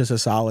Fortress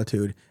of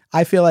Solitude.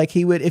 I feel like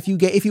he would, if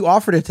you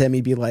offered it to him,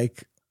 he'd be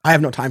like, I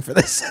have no time for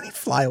this, and he'd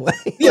fly away.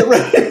 Yeah,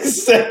 right.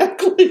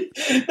 Exactly.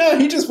 No,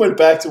 he just went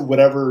back to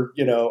whatever,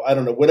 I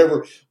don't know,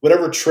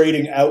 whatever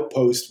trading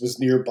outpost was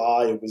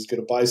nearby and was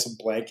going to buy some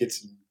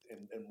blankets and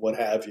what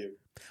have you.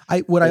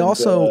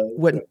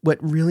 What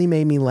really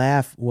made me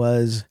laugh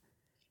was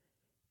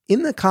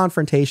in the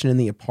confrontation in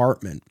the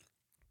apartment,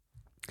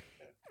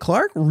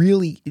 Clark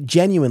really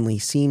genuinely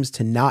seems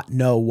to not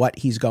know what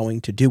he's going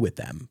to do with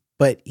them,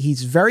 but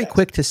he's very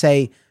quick to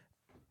say,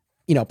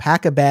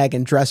 pack a bag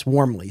and dress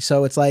warmly.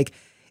 So it's like,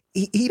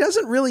 he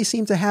doesn't really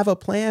seem to have a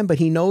plan, but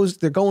he knows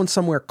they're going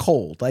somewhere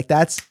cold. Like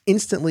that's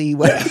instantly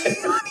what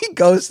he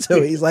goes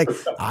to. He's like,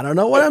 I don't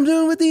know what I'm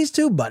doing with these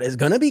two, but it's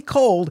going to be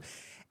cold.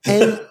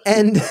 And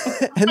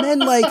then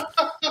like,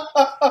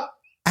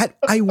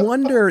 I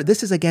wonder,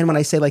 this is again, when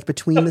I say like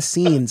between the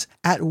scenes,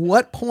 at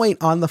what point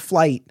on the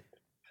flight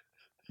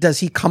does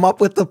he come up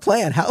with the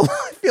plan? I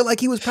feel like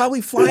he was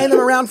probably flying them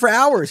around for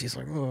hours. He's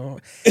like, oh.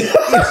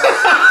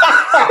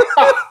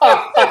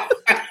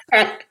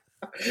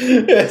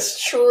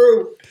 It's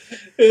true.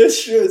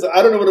 It's true.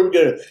 I don't know what I'm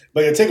going to do. Am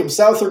I going to take him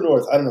south or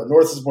north? I don't know.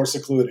 North is more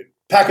secluded.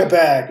 Pack a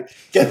bag,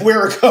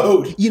 wear a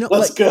coat.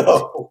 Let's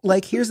go.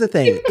 Like, here's the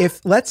thing.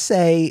 If let's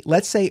say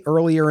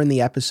earlier in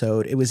the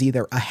episode, it was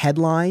either a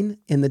headline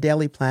in the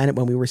Daily Planet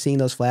when we were seeing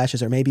those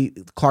flashes, or maybe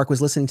Clark was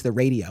listening to the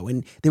radio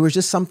and there was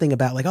just something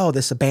about like, oh,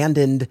 this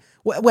abandoned,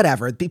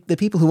 whatever, the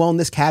people who own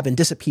this cabin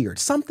disappeared.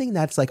 Something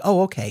that's like,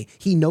 oh, okay.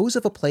 He knows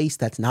of a place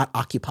that's not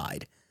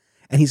occupied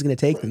and he's going to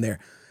take them there.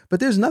 But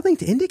there's nothing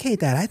to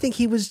indicate that. I think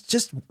he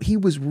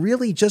was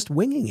really just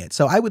winging it.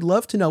 So I would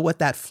love to know what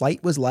that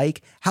flight was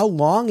like, how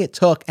long it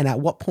took, and at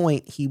what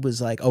point he was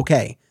like,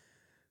 okay,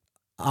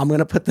 I'm going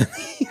to put them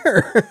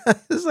here.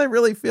 Because I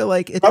really feel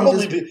like it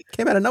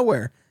came out of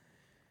nowhere.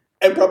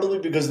 And probably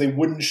because they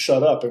wouldn't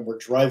shut up and were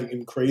driving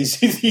him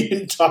crazy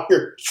the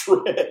entire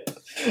trip.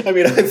 I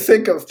mean, I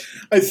think of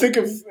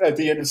at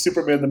the end of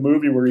Superman the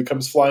movie where he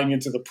comes flying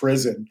into the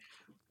prison,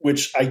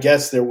 which I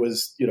guess there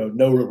was,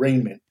 no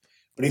arraignment.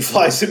 But he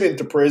flies him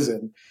into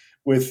prison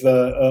with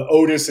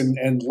Otis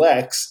and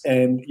Lex,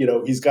 and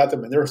he's got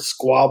them, and they're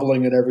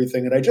squabbling and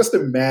everything. And I just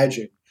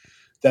imagine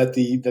that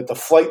the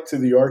flight to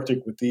the Arctic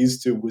with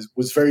these two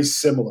was very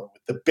similar,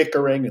 with the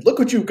bickering and look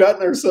what you've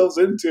gotten ourselves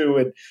into,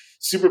 and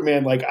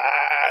Superman like,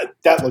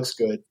 that looks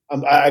good.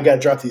 I got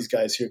to drop these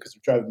guys here because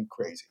they're driving me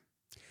crazy.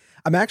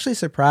 I'm actually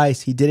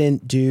surprised he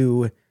didn't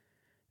do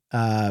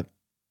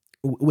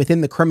within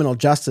the criminal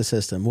justice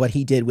system what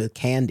he did with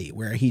Candy,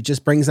 where he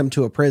just brings them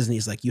to a prison.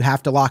 He's like, you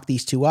have to lock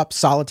these two up,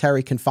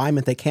 solitary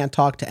confinement. They can't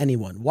talk to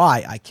anyone.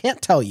 Why? I can't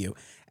tell you.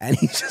 And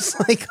he just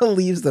like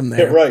leaves them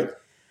there. Yeah, right.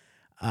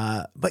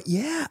 But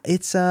yeah,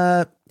 it's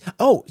again,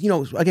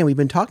 we've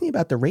been talking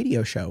about the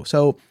radio show.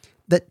 So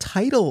the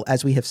title,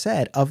 as we have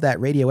said, of that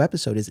radio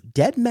episode is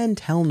Dead Men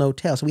Tell No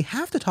Tales. So we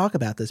have to talk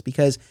about this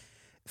because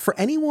for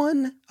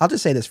anyone, I'll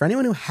just say this, for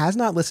anyone who has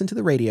not listened to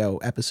the radio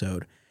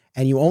episode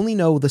and you only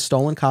know the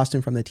stolen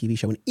costume from the TV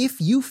show, and if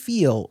you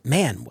feel,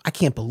 man, I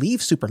can't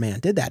believe Superman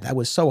did that, that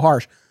was so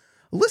harsh,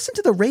 listen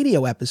to the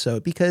radio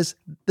episode because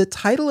the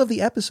title of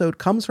the episode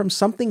comes from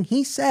something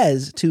he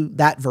says to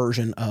that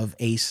version of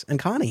Ace and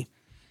Connie.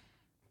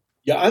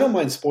 Yeah, I don't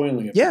mind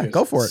spoiling it. Yeah,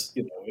 go for it.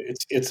 You know,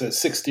 it's a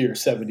 60 or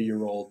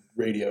 70-year-old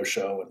radio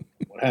show and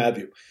what have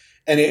you,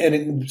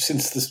 and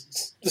since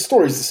the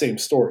story is the same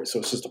story, so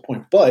it's just a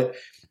point. But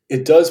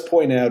it does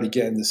point out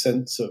again the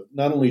sense of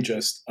not only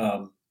just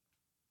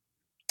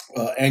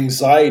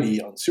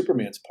anxiety on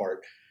Superman's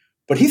part,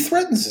 but he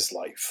threatens his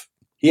life.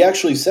 He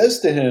actually says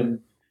to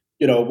him,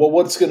 well,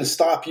 what's going to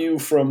stop you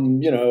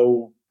from,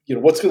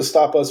 what's going to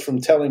stop us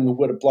from telling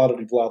what a blah, blah,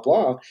 blah,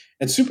 blah.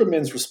 And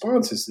Superman's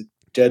response is that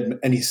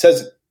and he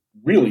says it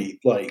really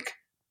like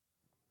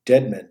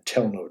dead men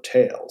tell no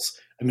tales.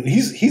 I mean,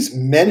 he's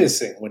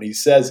menacing when he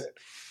says it.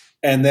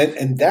 And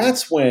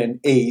that's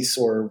when Ace,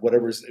 or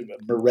whatever's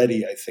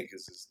Moretti, I think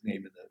is his name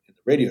in the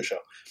radio show,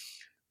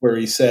 where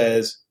he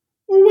says,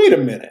 well, wait a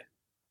minute.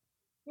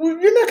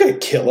 You're not going to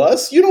kill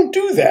us. You don't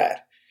do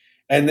that.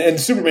 And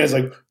Superman's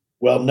like,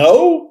 well,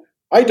 no,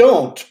 I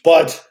don't,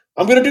 but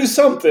I'm going to do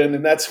something.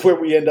 And that's where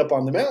we end up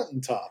on the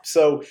mountaintop.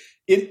 So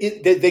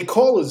they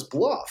call his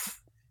bluff.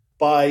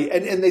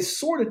 And they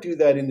sort of do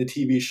that in the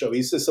TV show.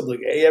 He says something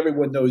like, hey,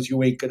 everyone knows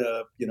you ain't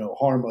gonna,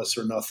 harm us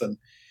or nothing.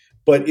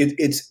 But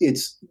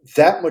it's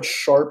that much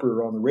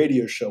sharper on the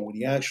radio show when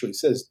he actually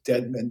says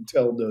dead men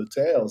tell no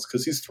tales,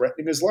 because he's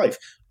threatening his life.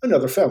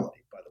 Another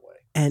felony, by the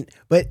way.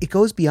 But it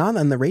goes beyond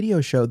on the radio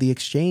show, the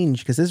exchange,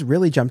 because this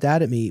really jumped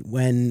out at me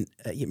when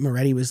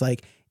Moretti was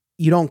like,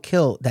 you don't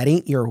kill, that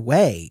ain't your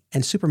way.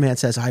 And Superman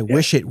says, I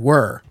wish it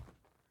were.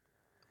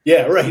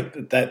 Yeah,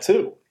 right. That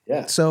too.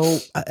 Yeah. So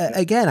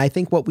again, I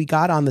think what we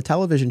got on the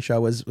television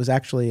show was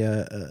actually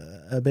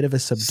a bit of a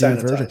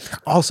subdued version.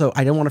 Also,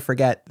 I don't want to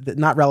forget that,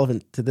 not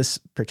relevant to this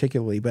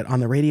particularly, but on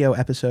the radio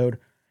episode,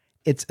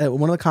 it's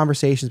one of the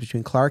conversations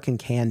between Clark and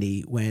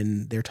Candy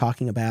when they're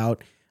talking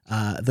about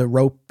the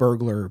rope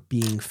burglar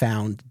being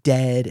found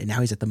dead, and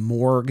now he's at the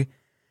morgue.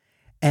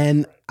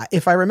 And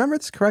if I remember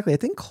this correctly, I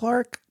think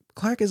Clark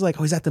is like,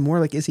 oh, he's at the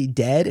morgue. Like, is he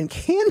dead? And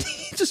Candy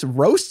just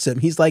roasts him.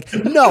 He's like,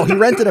 no, he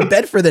rented a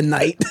bed for the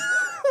night.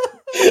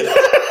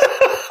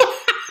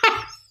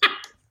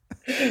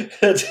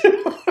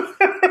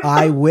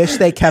 I wish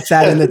they kept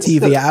that in the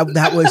TV.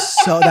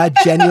 That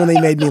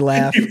genuinely made me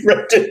laugh. You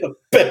rented a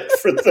bed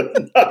for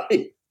the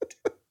night.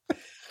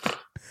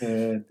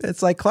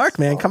 It's like, Clark,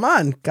 man, come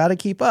on, got to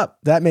keep up.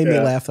 That made me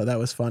laugh though. That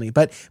was funny.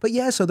 But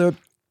yeah, so the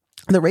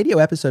radio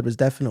episode was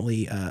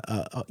definitely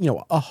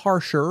a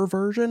harsher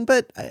version.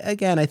 But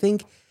again, I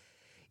think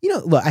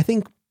I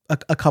think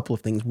a couple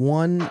of things.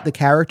 One, the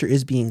character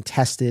is being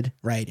tested,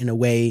 right, in a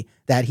way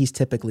that he's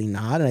typically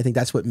not. And I think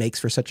that's what makes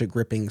for such a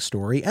gripping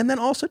story. And then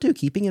also, too,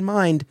 keeping in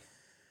mind,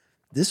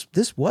 this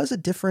was a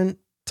different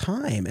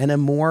time and a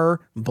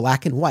more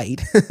black and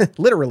white,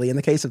 literally in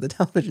the case of the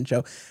television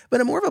show, but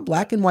a more of a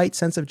black and white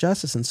sense of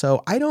justice. And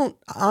so I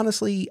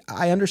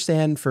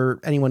understand for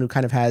anyone who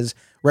kind of has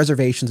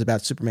reservations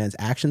about Superman's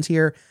actions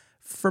here.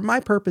 For my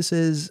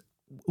purposes,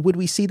 would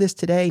we see this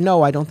today?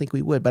 No, I don't think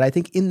we would. But I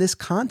think in this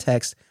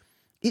context,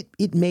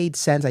 it made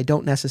sense. I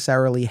don't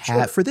necessarily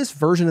have, for this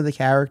version of the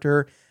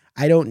character,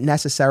 I don't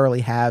necessarily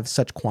have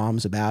such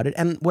qualms about it.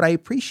 And what I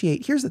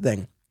appreciate, here's the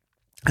thing.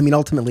 I mean,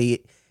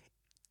 ultimately,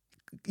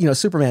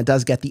 Superman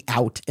does get the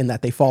out in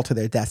that they fall to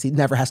their deaths. He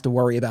never has to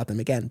worry about them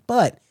again.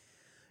 But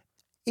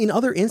in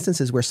other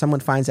instances where someone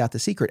finds out the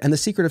secret, and the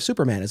secret of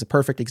Superman is a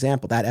perfect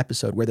example, that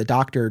episode where the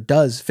doctor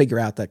does figure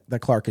out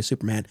that Clark is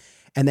Superman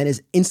and then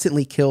is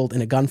instantly killed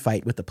in a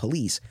gunfight with the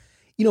police.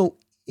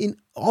 In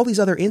all these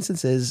other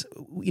instances,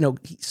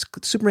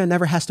 Superman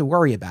never has to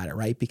worry about it,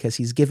 right? Because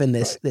he's given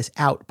this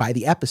out by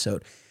the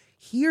episode.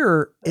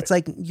 Here, it's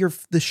like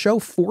the show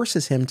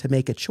forces him to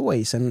make a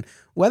choice, and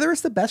whether it's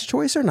the best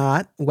choice or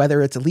not,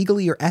 whether it's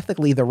legally or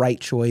ethically the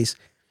right choice,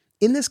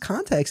 in this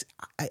context,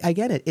 I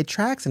get it. It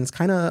tracks, and it's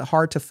kind of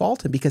hard to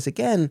fault him because,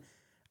 again,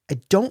 I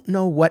don't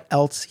know what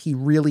else he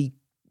really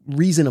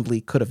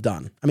reasonably could have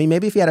done. I mean,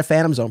 maybe if he had a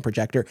Phantom Zone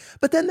projector,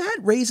 but then that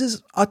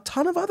raises a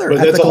ton of other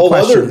ethical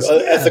questions.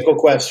 Ethical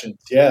questions.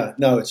 Yeah,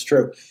 no, it's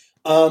true.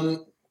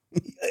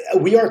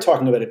 We are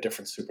talking about a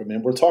different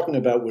Superman. We're talking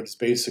about what is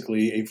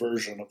basically a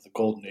version of the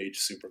Golden Age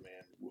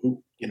Superman,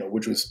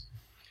 which was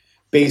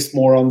based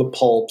more on the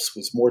pulps,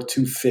 was more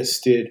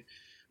two-fisted,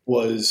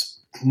 was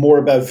more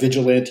about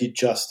vigilante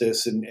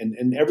justice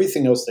and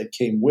everything else that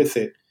came with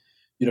it.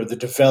 The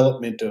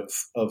development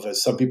of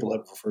as some people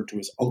have referred to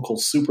as Uncle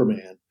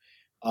Superman.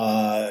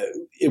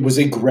 It was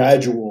a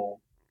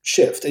gradual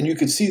shift, and you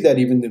could see that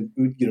even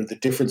the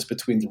difference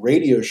between the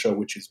radio show,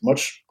 which is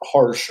much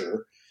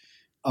harsher,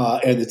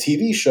 and the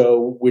TV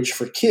show, which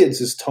for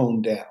kids is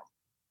toned down.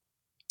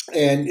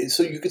 And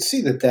so you could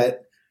see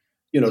that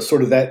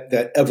sort of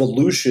that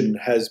evolution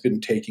has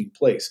been taking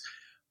place.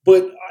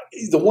 But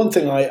the one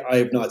thing I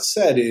have not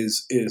said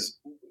is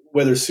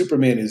whether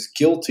Superman is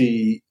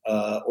guilty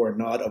or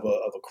not of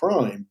a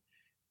crime.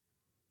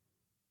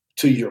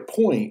 To your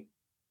point,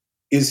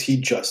 is he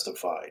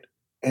justified?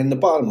 And the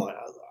bottom line,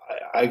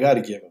 I got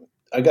to give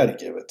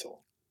it to him.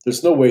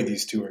 There's no way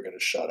these two are going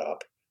to shut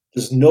up.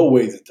 There's no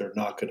way that they're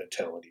not going to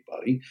tell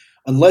anybody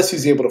unless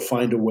he's able to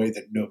find a way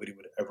that nobody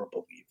would ever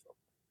believe them.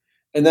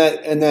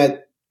 And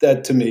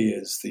that to me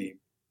is the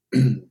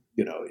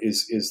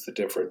is the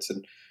difference.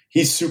 And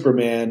he's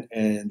Superman,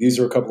 and these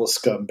are a couple of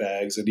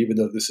scumbags. And even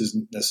though this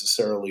isn't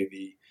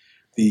necessarily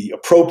the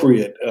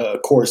appropriate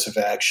course of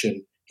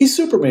action, he's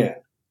Superman.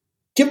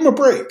 Give him a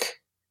break.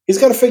 He's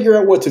got to figure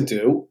out what to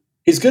do.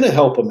 He's going to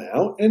help him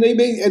out, and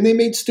they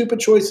made stupid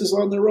choices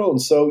on their own.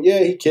 So yeah,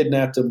 he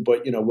kidnapped him,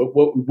 but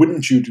what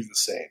wouldn't you do the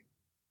same?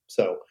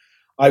 So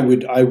I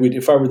would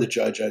if I were the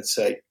judge, I'd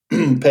say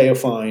pay a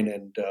fine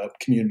and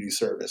community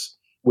service,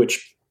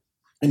 which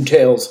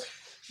entails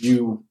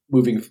you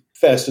moving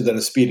faster than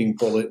a speeding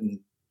bullet and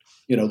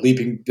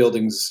leaping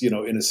buildings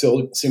in a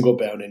single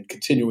bound and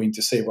continuing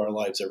to save our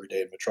lives every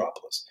day in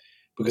Metropolis,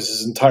 because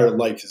his entire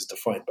life is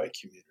defined by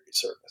community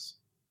service.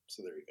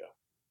 So there you go.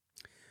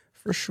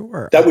 For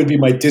sure. That would be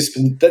my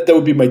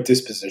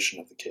disposition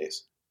of the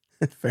case.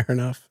 Fair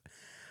enough.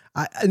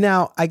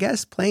 Now, I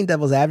guess playing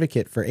devil's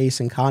advocate for Ace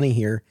and Connie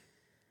here,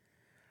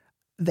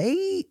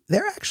 I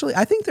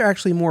think they're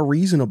actually more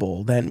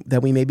reasonable than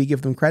we maybe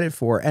give them credit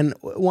for. And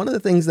one of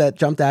the things that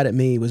jumped out at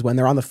me was when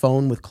they're on the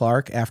phone with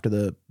Clark after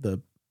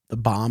the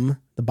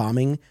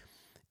bombing,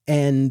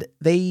 and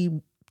they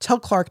tell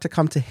Clark to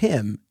come to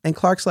him, and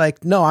Clark's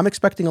like, "No, I'm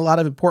expecting a lot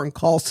of important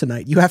calls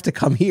tonight. You have to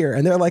come here."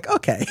 And they're like,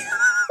 "Okay."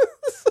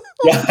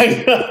 Yeah,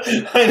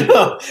 I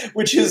know,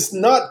 which is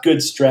not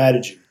good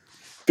strategy,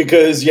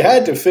 because you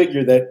had to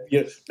figure that,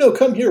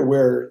 come here,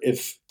 where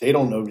if they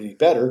don't know any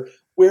better,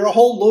 where a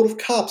whole load of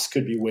cops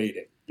could be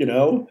waiting,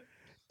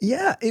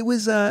 Yeah, it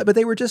was, but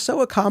they were just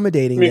so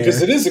accommodating. I mean,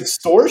 because it is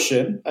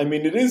extortion. I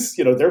mean, it is,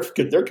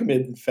 they're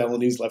committing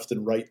felonies left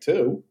and right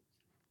too.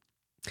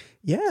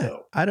 Yeah,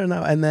 so. I don't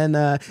know. And then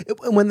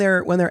when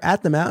they're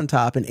at the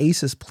mountaintop and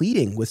Ace is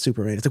pleading with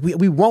Superman, it's like,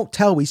 we won't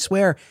tell, we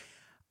swear.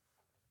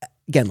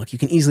 Again, look, you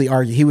can easily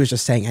argue he was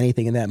just saying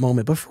anything in that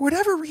moment, but for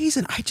whatever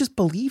reason, I really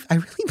believed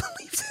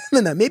him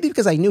in that. Maybe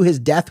because I knew his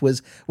death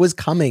was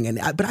coming,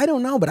 but I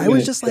don't know. But I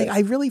was just like,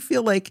 I really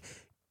feel like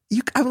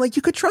you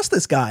could trust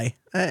this guy,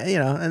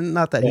 and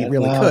not that he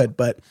really could,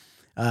 but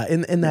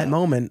in that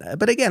moment.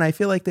 But again, I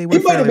feel like they were.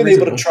 He might have been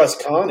able to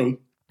trust Connie.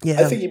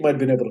 Yeah, I think he might have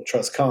been able to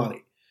trust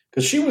Connie,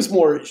 because she was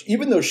more,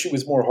 even though she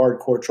was more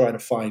hardcore trying to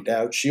find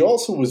out, she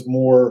also was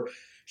more.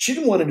 She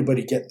didn't want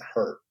anybody getting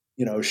hurt.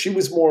 She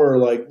was more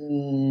like,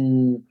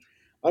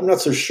 I'm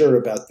not so sure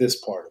about this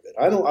part of it.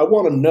 I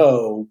want to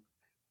know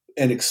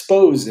and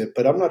expose it,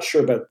 but I'm not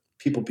sure about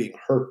people being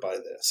hurt by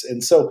this.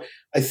 And so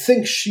I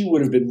think she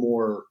would have been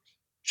more.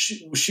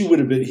 She would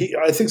have been.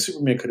 I think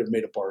Superman could have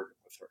made a bargain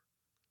with her.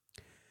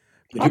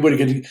 He would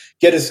have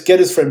get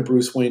his friend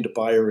Bruce Wayne to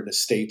buy her an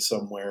estate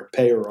somewhere,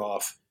 pay her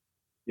off,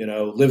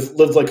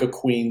 live like a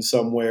queen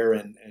somewhere,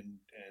 and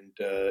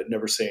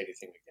never say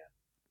anything again.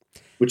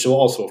 Which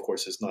also, of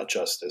course, is not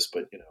justice,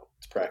 but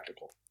it's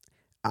practical.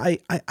 I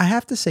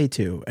have to say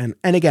too, and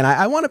again,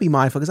 I want to be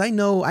mindful, because I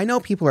know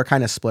people are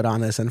kind of split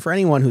on this, and for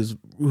anyone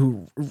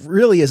who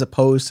really is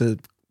opposed to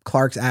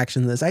Clark's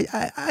actions, this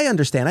I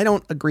understand. I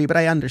don't agree, but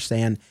I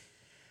understand.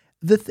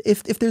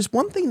 If there's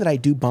one thing that I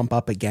do bump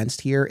up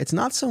against here, it's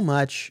not so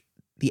much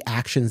the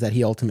actions that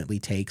he ultimately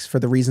takes for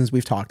the reasons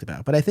we've talked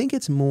about, but I think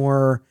it's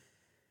more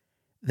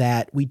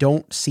that we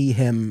don't see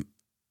him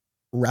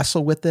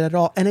wrestle with it at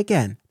all. And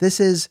again, this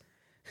is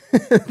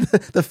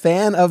the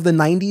fan of the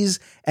 90s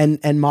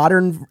and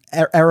modern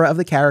era of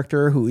the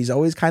character, who he's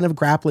always kind of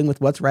grappling with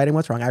what's right and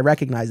what's wrong. I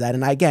recognize that.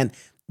 And again,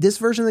 this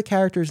version of the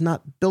character is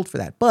not built for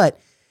that, but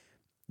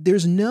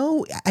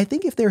I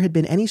think if there had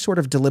been any sort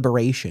of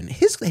deliberation,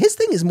 his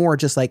thing is more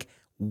just like,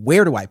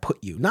 where do I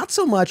put you? Not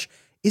so much,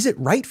 is it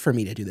right for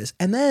me to do this?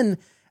 And then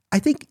I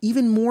think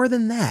even more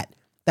than that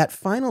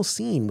final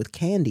scene with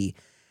Candy,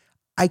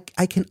 I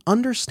can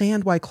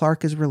understand why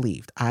Clark is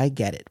relieved. I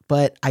get it,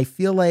 but I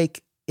feel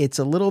like it's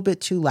a little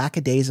bit too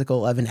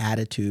lackadaisical of an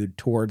attitude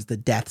towards the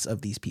deaths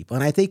of these people.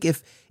 And I think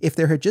if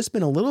there had just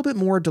been a little bit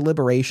more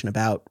deliberation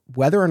about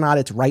whether or not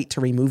it's right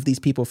to remove these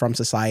people from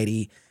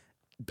society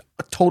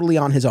totally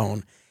on his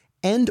own,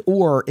 and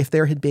or if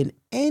there had been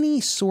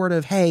any sort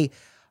of, hey,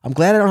 I'm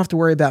glad I don't have to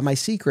worry about my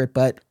secret,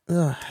 but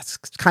it's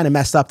kind of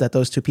messed up that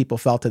those two people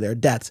fell to their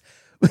deaths.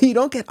 You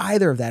don't get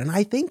either of that. And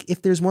I think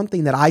if there's one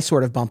thing that I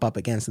sort of bump up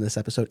against in this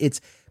episode, it's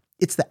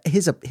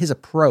his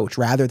approach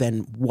rather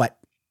than what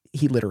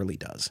he literally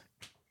does.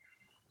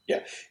 Yeah.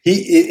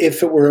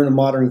 If it were in a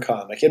modern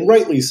comic, and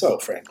rightly so,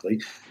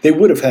 frankly, they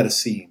would have had a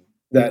scene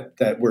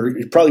that where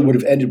it probably would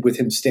have ended with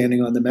him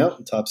standing on the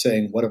mountaintop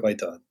saying, "What have I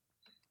done?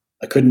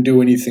 I couldn't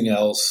do anything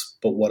else,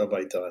 but what have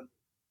I done?"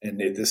 And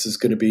this is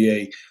going to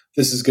be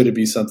this is going to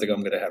be something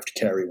I'm going to have to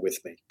carry with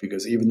me,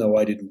 because even though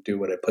I didn't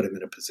do it, I put him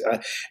in a position.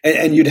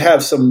 And you'd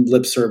have some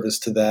lip service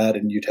to that,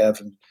 and you'd have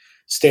him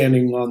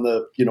standing on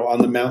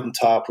the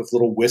mountaintop with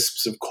little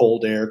wisps of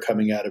cold air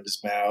coming out of his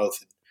mouth,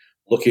 and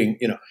looking,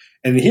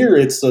 and here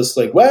it's just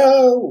like,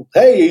 well,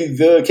 hey,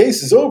 the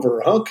case is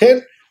over, huh,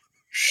 Kent?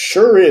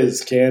 Sure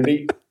is,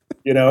 Candy.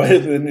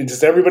 And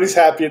just everybody's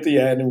happy at the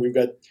end, and we've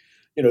got,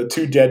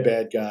 two dead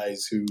bad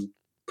guys who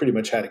pretty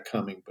much had it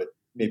coming, but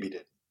maybe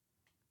didn't.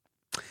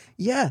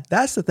 Yeah,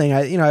 that's the thing.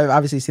 I've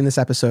obviously seen this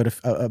episode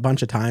a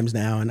bunch of times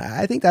now, and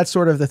I think that's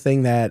sort of the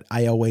thing that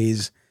I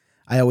always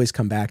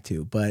come back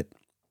to. But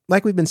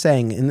like we've been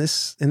saying, in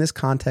this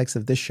context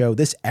of this show,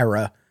 this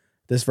era,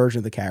 this version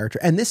of the character,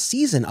 and this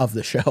season of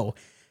the show,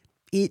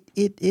 it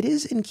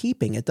is in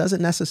keeping. It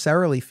doesn't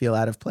necessarily feel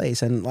out of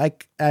place. And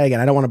like,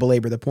 again, I don't want to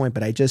belabor the point,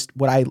 but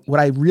what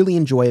I really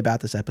enjoy about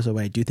this episode,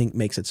 what I do think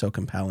makes it so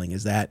compelling,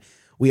 is that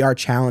we are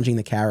challenging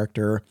the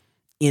character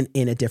in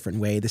a different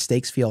way. The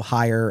stakes feel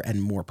higher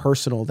and more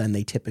personal than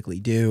they typically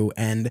do.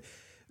 And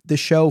the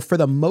show, for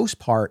the most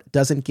part,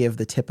 doesn't give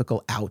the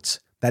typical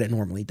outs that it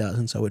normally does.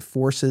 And so it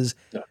forces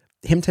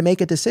him to make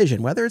a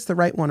decision, whether it's the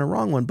right one or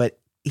wrong one, but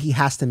he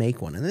has to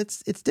make one. And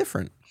it's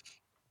different.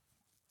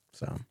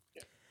 So,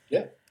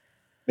 yeah.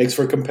 Makes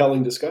for a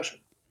compelling discussion.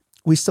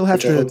 We still have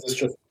to.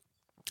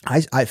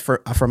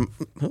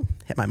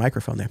 Hit my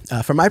microphone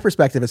there. From my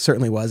perspective, it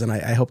certainly was, and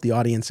I hope the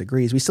audience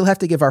agrees. We still have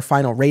to give our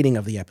final rating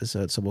of the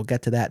episode, so we'll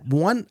get to that.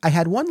 I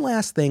had one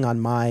last thing on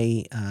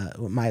my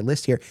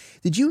list here.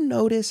 Did you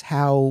notice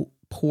how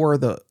poor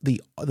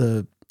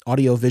the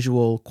audio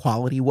visual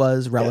quality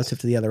was relative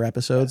to the other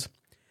episodes?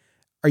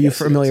 Are you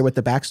familiar with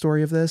the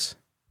backstory of this?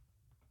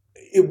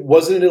 It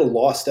wasn't a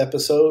lost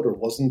episode, or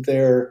wasn't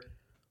there?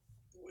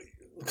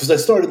 Because I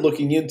started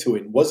looking into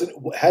it.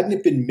 Hadn't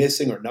it been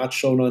missing or not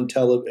shown on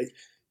television?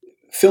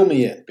 Fill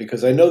me in,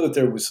 because I know that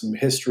there was some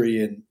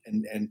history, and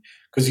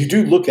because you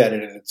do look at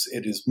it, and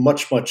it is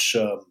much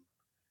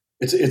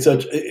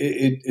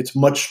it's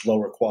much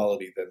lower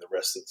quality than the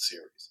rest of the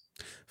series.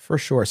 For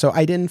sure. So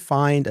I didn't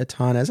find a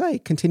ton. As I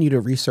continue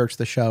to research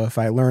the show, if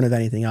I learn of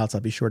anything else,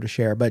 I'll be sure to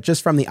share. But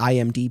just from the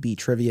IMDb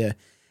trivia,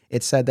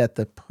 it said that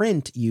the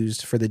print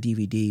used for the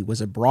DVD was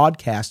a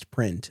broadcast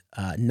print,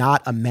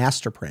 not a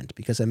master print,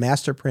 because a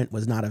master print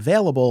was not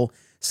available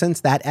since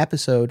that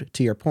episode,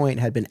 to your point,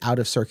 had been out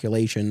of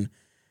circulation,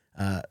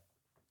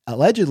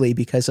 allegedly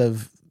because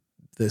of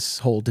this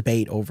whole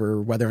debate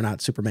over whether or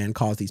not Superman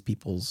caused these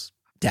people's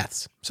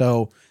deaths.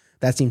 So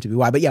that seemed to be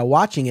why. But yeah,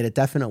 watching it, it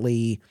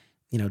definitely,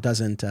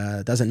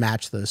 doesn't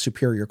match the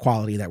superior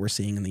quality that we're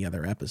seeing in the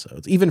other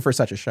episodes, even for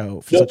such a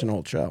show, such an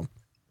old show.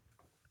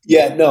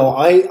 Yeah, no,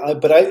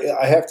 but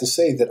I have to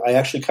say that I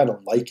actually kind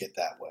of like it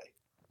that way.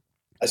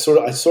 I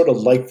sort of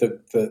like the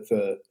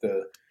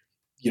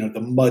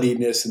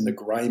muddiness and the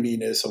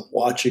griminess of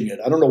watching it.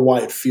 I don't know why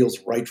it feels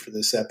right for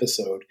this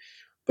episode,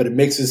 but it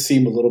makes it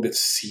seem a little bit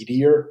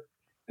seedier,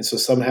 and so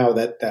somehow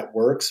that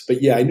works.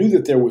 But yeah, I knew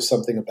that there was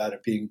something about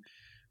it being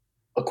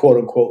a quote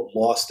unquote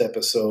lost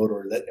episode,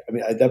 or that,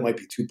 that might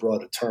be too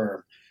broad a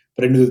term,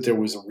 but I knew that there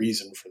was a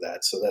reason for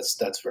that. So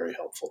that's very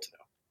helpful to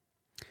know.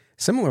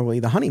 Similarly,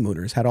 the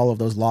Honeymooners had all of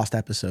those lost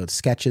episodes,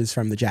 sketches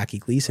from the Jackie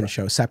Gleason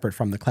show, separate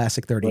from the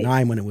Classic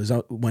 39 when it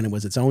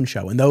was its own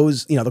show. And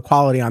those, the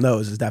quality on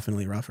those is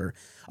definitely rougher.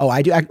 Oh,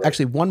 I do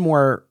actually one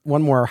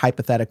more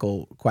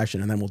hypothetical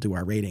question, and then we'll do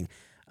our rating,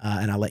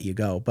 and I'll let you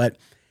go. But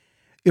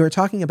you were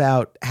talking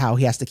about how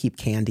he has to keep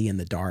Candy in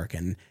the dark,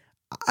 and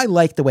I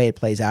like the way it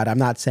plays out. I'm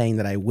not saying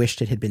that I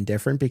wished it had been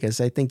different, because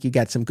I think you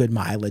get some good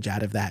mileage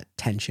out of that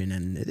tension.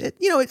 And I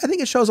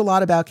think it shows a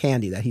lot about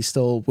Candy, that he's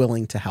still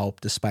willing to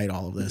help despite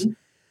all of this. Mm-hmm.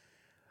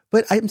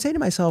 But I'm saying to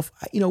myself,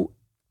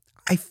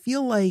 I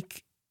feel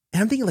like,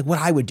 and I'm thinking like what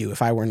I would do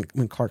if I were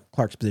in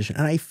Clark's position.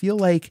 And I feel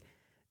like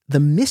the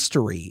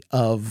mystery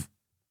of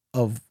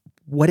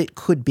what it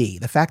could be,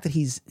 the fact that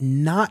he's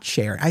not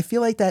sharing, I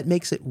feel like that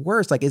makes it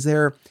worse. Like,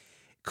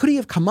 could he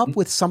have come up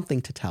with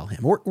something to tell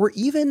him, or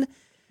even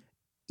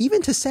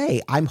to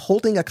say, I'm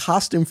holding a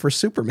costume for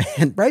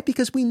Superman, right?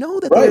 Because we know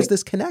that there's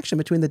this connection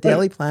between the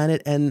Daily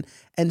Planet and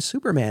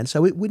Superman.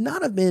 So it would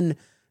not have been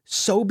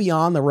so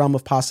beyond the realm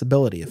of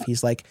possibility if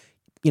he's like,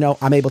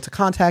 I'm able to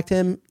contact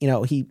him.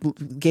 He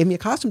gave me a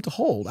costume to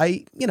hold.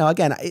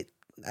 Again,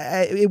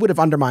 it would have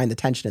undermined the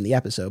tension in the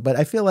episode, but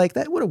I feel like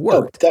that would have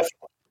worked. Oh, definitely.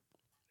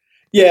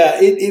 Yeah,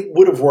 it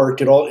would have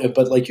worked at all,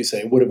 but like you say,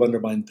 it would have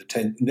undermined the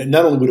tension.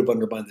 Not only would have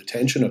undermined the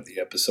tension of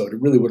the episode,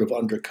 it really would have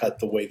undercut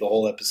the way the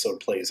whole episode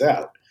plays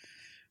out.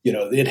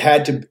 It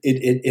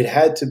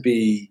had to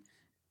be,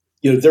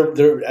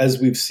 there, as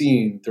we've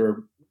seen, there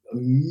are a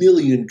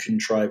million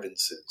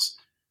contrivances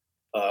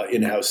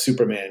in how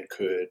Superman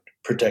could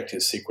protect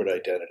his secret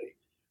identity.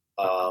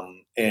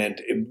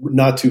 And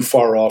not too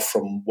far off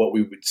from what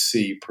we would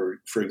see,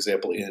 for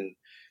example, in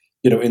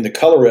the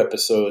Color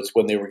episodes,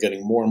 when they were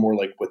getting more and more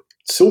like what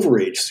Silver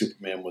Age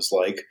Superman was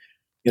like.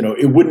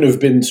 It wouldn't have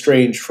been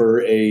strange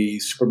for a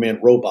Superman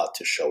robot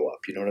to show up.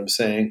 You know what I'm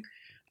saying?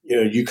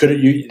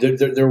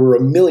 There were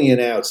a million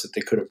outs that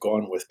they could have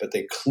gone with, but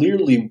they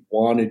clearly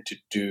wanted to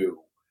do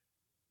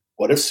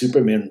What if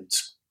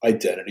Superman's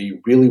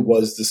identity really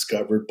was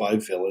discovered by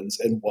villains,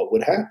 and what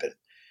would happen?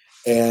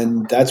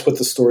 And that's what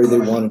the story they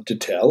wanted to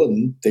tell,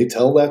 and they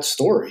tell that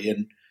story.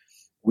 And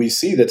we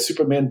see that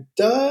Superman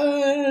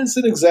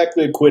doesn't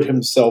exactly acquit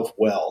himself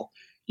well.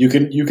 You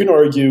can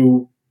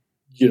argue,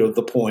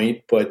 the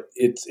point, but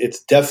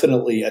it's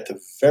definitely at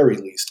the very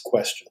least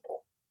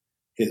questionable,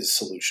 his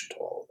solution to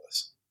all of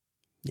this.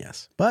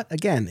 Yes. But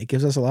again, it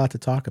gives us a lot to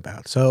talk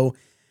about. So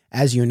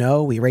as you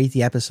know, we rate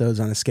the episodes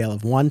on a scale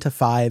of 1 to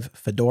 5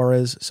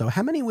 fedoras. So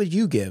how many would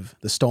you give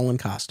The Stolen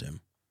Costume?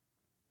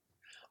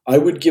 I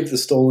would give The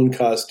Stolen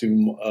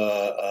Costume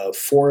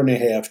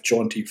 4.5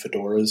 jaunty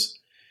fedoras.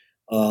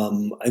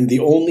 And the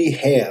only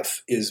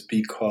half is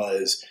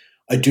because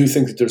I do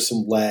think that there's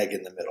some lag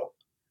in the middle.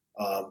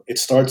 It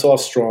starts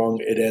off strong.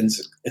 It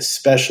ends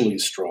especially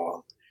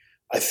strong.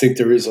 I think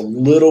there is a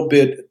little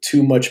bit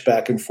too much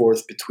back and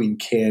forth between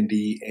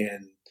Candy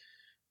and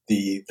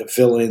the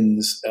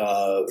villains,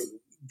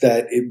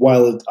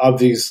 while it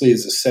obviously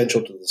is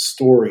essential to the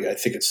story, I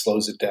think it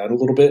slows it down a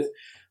little bit.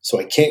 So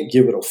I can't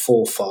give it a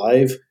full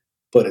 5,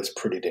 but it's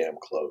pretty damn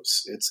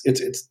close.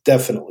 It's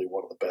definitely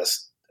one of the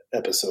best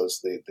episodes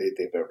they've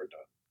ever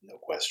done. No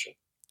question.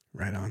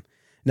 Right on.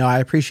 No, I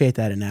appreciate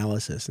that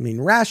analysis. I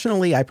mean,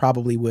 rationally, I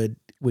probably would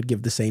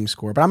give the same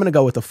score, but I'm going to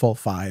go with a full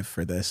 5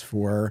 for this,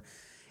 for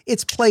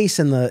its place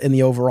in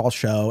the overall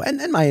show and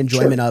my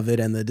enjoyment of it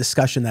and the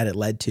discussion that it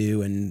led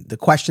to and the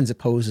questions it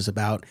poses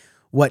about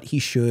what he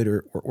should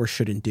or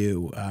shouldn't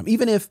do.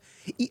 Even if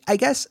I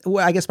guess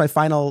my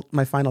final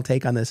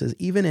take on this is,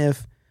 even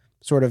if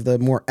sort of the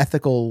more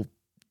ethical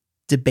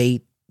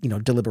debate,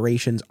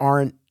 deliberations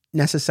aren't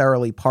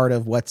necessarily part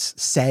of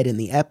what's said in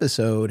the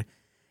episode,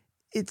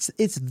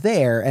 it's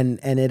there and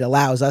it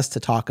allows us to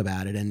talk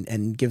about it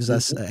and gives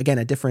us, again,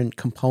 a different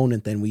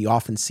component than we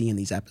often see in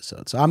these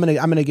episodes. So I'm going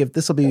to give,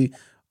 this will be,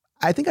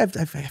 I think I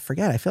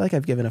forget. I feel like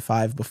I've given a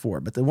 5 before,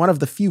 but one of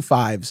the few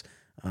 5s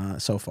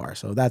so far.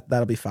 So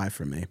that'll be 5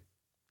 from me.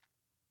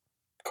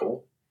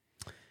 Cool.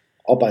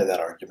 I'll buy that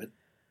argument.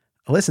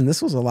 Listen,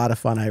 this was a lot of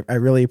fun. I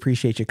really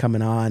appreciate you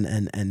coming on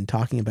and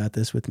talking about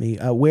this with me.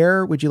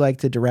 Where would you like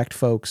to direct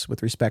folks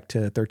with respect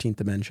to 13th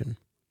Dimension?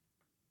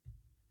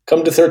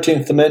 Come to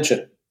 13th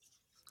Dimension,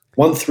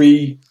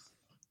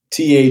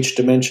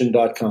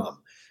 13thdimension.com.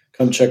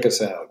 Come check us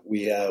out.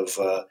 We have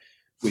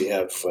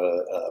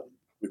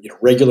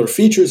regular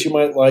features you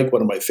might like.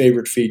 One of my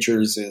favorite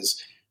features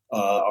is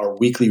our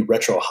weekly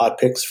retro hot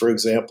picks, for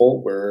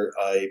example, where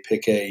I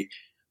pick a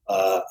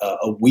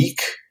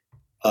week.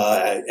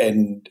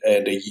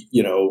 The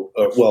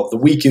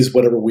week is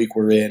whatever week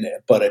we're in,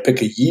 but I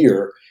pick a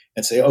year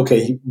and say,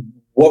 okay,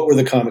 what were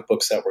the comic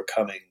books that were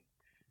coming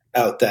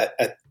out that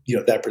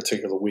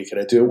particular week?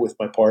 And I do it with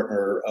my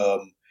partner,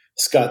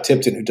 Scott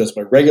Tipton, who does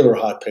my regular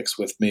hot picks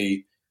with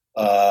me.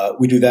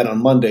 We do that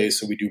on Monday.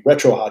 So we do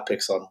retro hot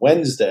picks on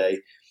Wednesday,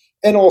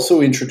 and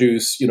also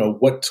introduce,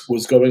 what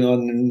was going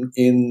on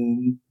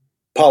in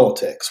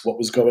politics, what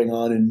was going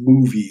on in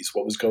movies,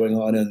 what was going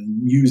on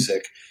in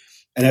music.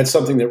 And that's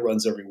something that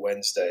runs every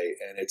Wednesday,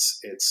 and it's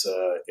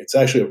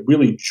actually a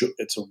real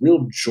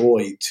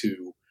joy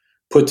to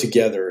put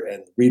together,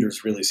 and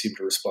readers really seem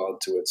to respond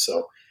to it.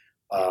 So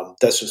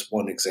that's just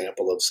one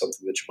example of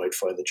something that you might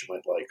find that you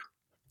might like.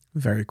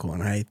 Very cool,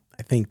 and I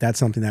think that's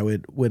something that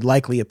would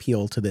likely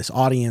appeal to this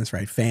audience,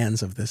 right?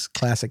 Fans of this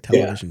classic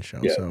television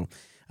show. Yeah. So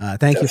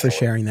thank you for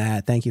sharing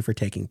that. Thank you for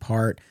taking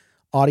part,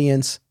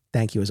 audience.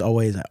 Thank you as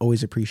always. I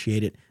always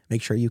appreciate it.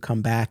 Make sure you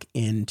come back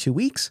in 2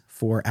 weeks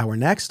for our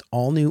next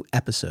all-new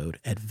episode.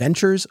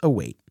 Adventures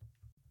await.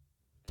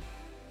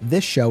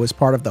 This show is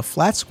part of the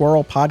Flat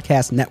Squirrel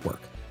Podcast Network,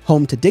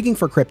 home to Digging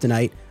for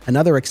Kryptonite,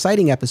 another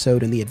exciting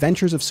episode in the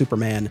adventures of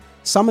Superman,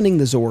 Summoning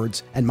the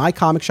Zords, and My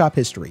Comic Shop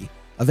History,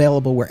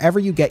 available wherever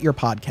you get your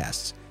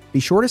podcasts.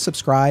 Be sure to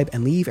subscribe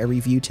and leave a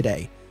review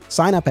today.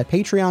 Sign up at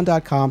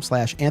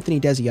patreon.com/Anthony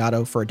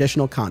Desiato for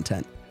additional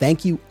content.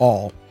 Thank you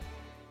all